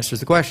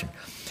 answers the question.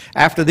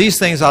 After these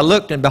things I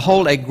looked, and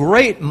behold, a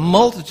great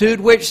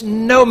multitude which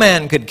no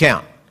man could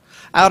count,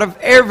 out of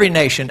every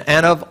nation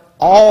and of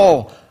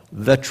all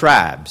the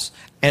tribes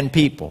and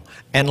people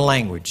and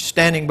language,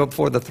 standing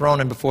before the throne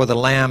and before the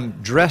Lamb,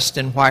 dressed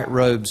in white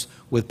robes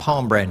with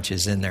palm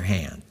branches in their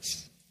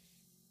hands.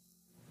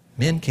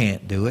 Men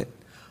can't do it,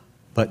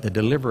 but the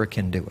deliverer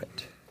can do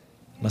it.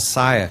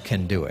 Messiah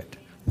can do it.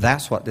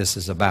 That's what this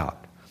is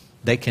about.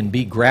 They can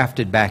be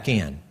grafted back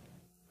in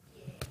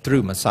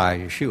through Messiah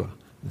Yeshua.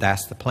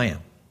 That's the plan.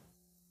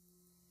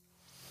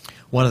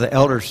 One of the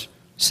elders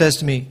says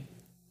to me,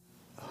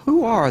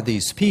 who are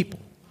these people?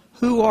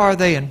 Who are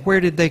they and where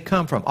did they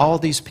come from? All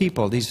these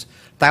people, these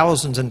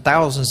thousands and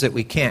thousands that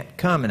we can't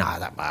come. And I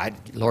thought,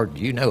 Lord,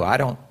 you know, I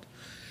don't.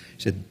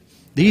 He said,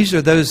 these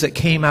are those that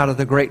came out of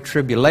the great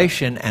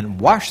tribulation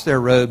and washed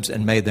their robes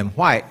and made them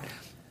white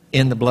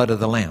in the blood of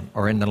the Lamb,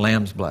 or in the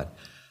Lamb's blood.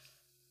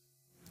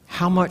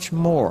 How much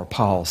more,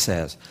 Paul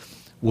says,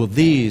 will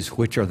these,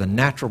 which are the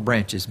natural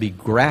branches, be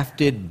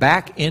grafted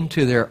back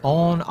into their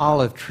own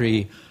olive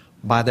tree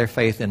by their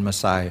faith in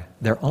Messiah,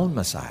 their own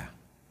Messiah,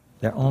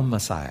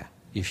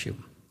 Yeshua.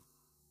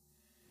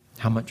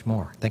 How much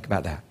more? Think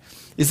about that.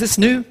 Is this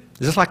new?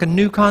 Is this like a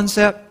new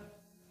concept?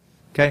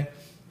 Okay,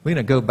 we're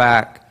going to go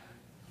back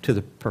to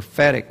the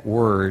prophetic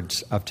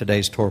words of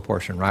today's Torah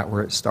portion, right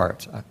where it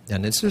starts.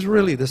 And this is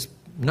really, this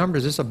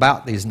Numbers is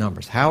about these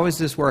numbers. How is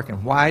this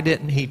working? Why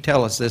didn't he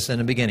tell us this in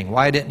the beginning?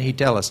 Why didn't he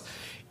tell us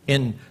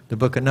in the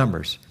book of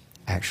Numbers?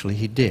 Actually,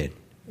 he did.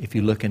 If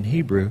you look in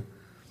Hebrew,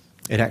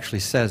 it actually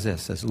says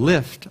this. It says,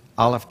 lift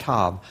Aleph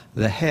Tav,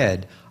 the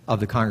head of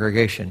the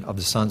congregation of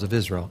the sons of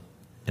Israel,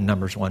 in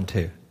Numbers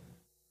 1:2.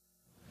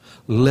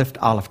 Lift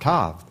Aleph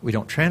Tav. We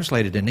don't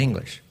translate it in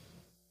English.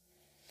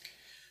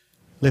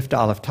 Lift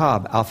Aleph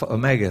Tav, Alpha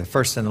Omega, the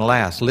first and the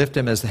last. Lift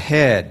him as the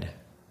head.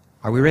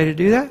 Are we ready to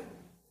do that?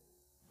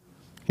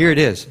 Here it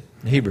is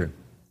in Hebrew.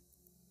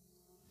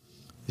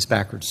 It's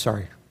backwards,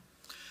 sorry.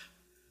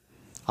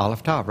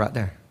 Aleph Tav, right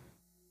there.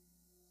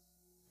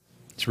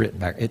 It's written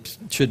back. It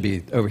should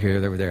be over here,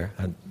 over there.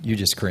 You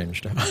just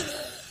cringed.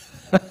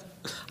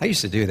 I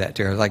used to do that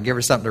too. I was like, give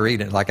her something to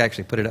read and like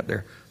actually put it up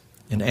there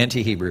in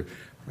anti-Hebrew,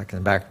 like in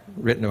the back,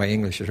 written the way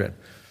English is written.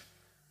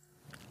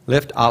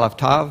 Lift Aleph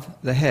Tav,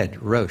 the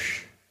head,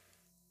 Rosh.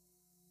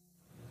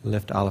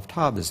 Lift Aleph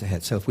Tav as the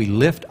head. So if we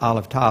lift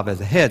Aleph Tav as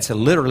the head, so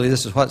literally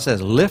this is what it says.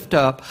 Lift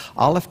up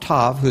Aleph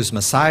Tav, who's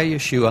Messiah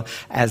Yeshua,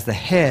 as the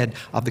head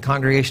of the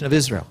congregation of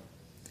Israel.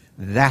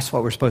 That's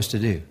what we're supposed to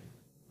do.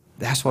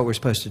 That's what we're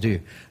supposed to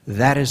do.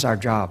 That is our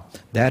job.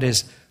 That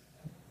is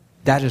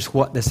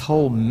what this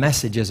whole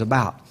message is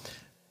about.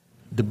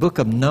 The book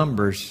of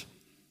Numbers,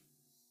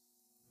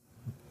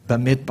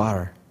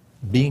 Bamidbar,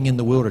 being in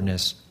the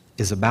wilderness,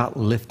 is about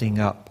lifting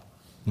up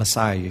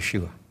Messiah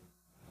Yeshua.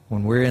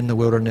 When we're in the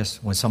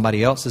wilderness, when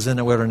somebody else is in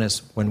the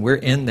wilderness, when we're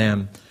in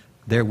them,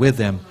 they're with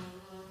them,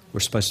 we're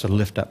supposed to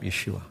lift up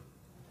Yeshua.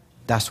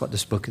 That's what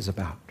this book is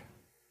about.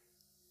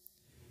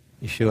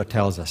 Yeshua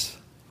tells us,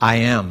 I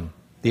am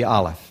the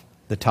Aleph,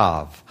 the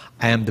Tav.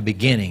 I am the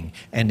beginning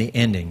and the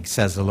ending,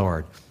 says the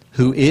Lord,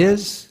 who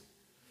is,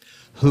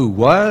 who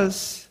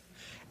was,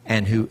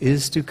 and who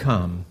is to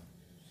come,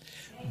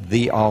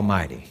 the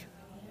Almighty.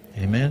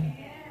 Amen?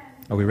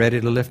 Are we ready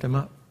to lift him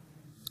up?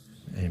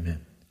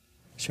 Amen.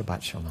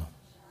 Shabbat Shalom.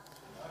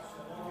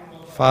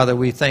 Father,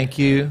 we thank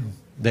you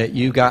that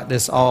you got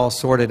this all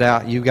sorted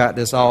out. You got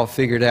this all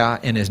figured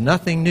out. And there's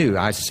nothing new.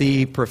 I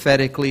see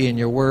prophetically in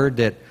your word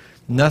that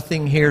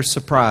nothing here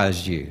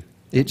surprised you.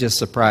 It just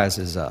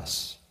surprises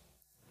us.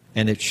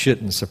 And it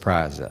shouldn't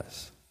surprise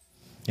us.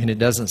 And it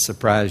doesn't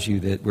surprise you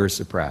that we're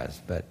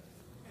surprised, but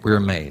we're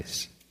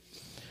amazed.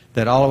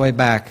 That all the way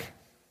back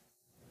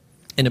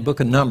in the book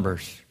of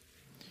Numbers,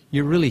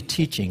 you're really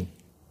teaching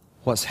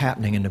what's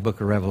happening in the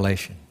book of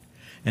Revelation.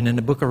 And in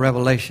the book of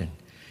Revelation,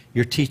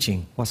 you're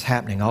teaching what's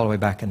happening all the way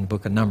back in the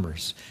book of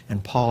Numbers.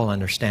 And Paul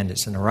understands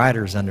it, and the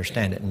writers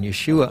understand it, and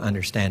Yeshua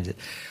understands it.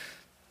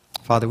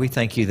 Father, we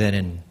thank you that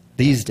in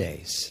these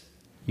days,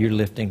 you're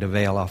lifting the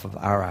veil off of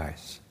our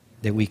eyes,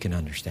 that we can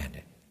understand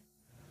it.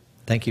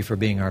 Thank you for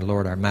being our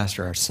Lord, our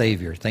Master, our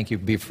Savior. Thank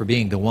you for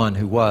being the one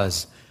who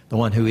was, the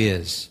one who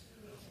is,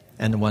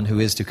 and the one who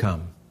is to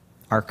come.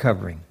 Our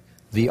covering,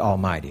 the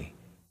Almighty.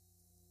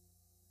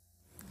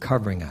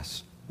 Covering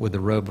us with the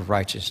robe of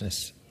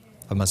righteousness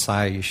of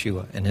Messiah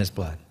Yeshua and his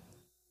blood.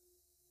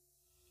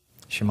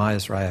 Shema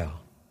Israel,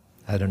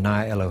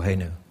 Adonai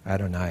Eloheinu,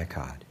 Adonai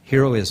Echad.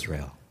 Hear, O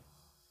Israel,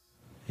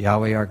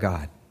 Yahweh our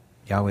God,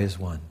 Yahweh is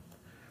one.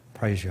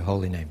 Praise your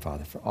holy name,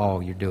 Father, for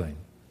all you're doing,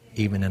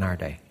 even in our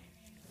day.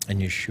 In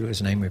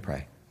Yeshua's name we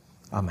pray.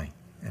 Amen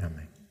and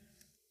amen.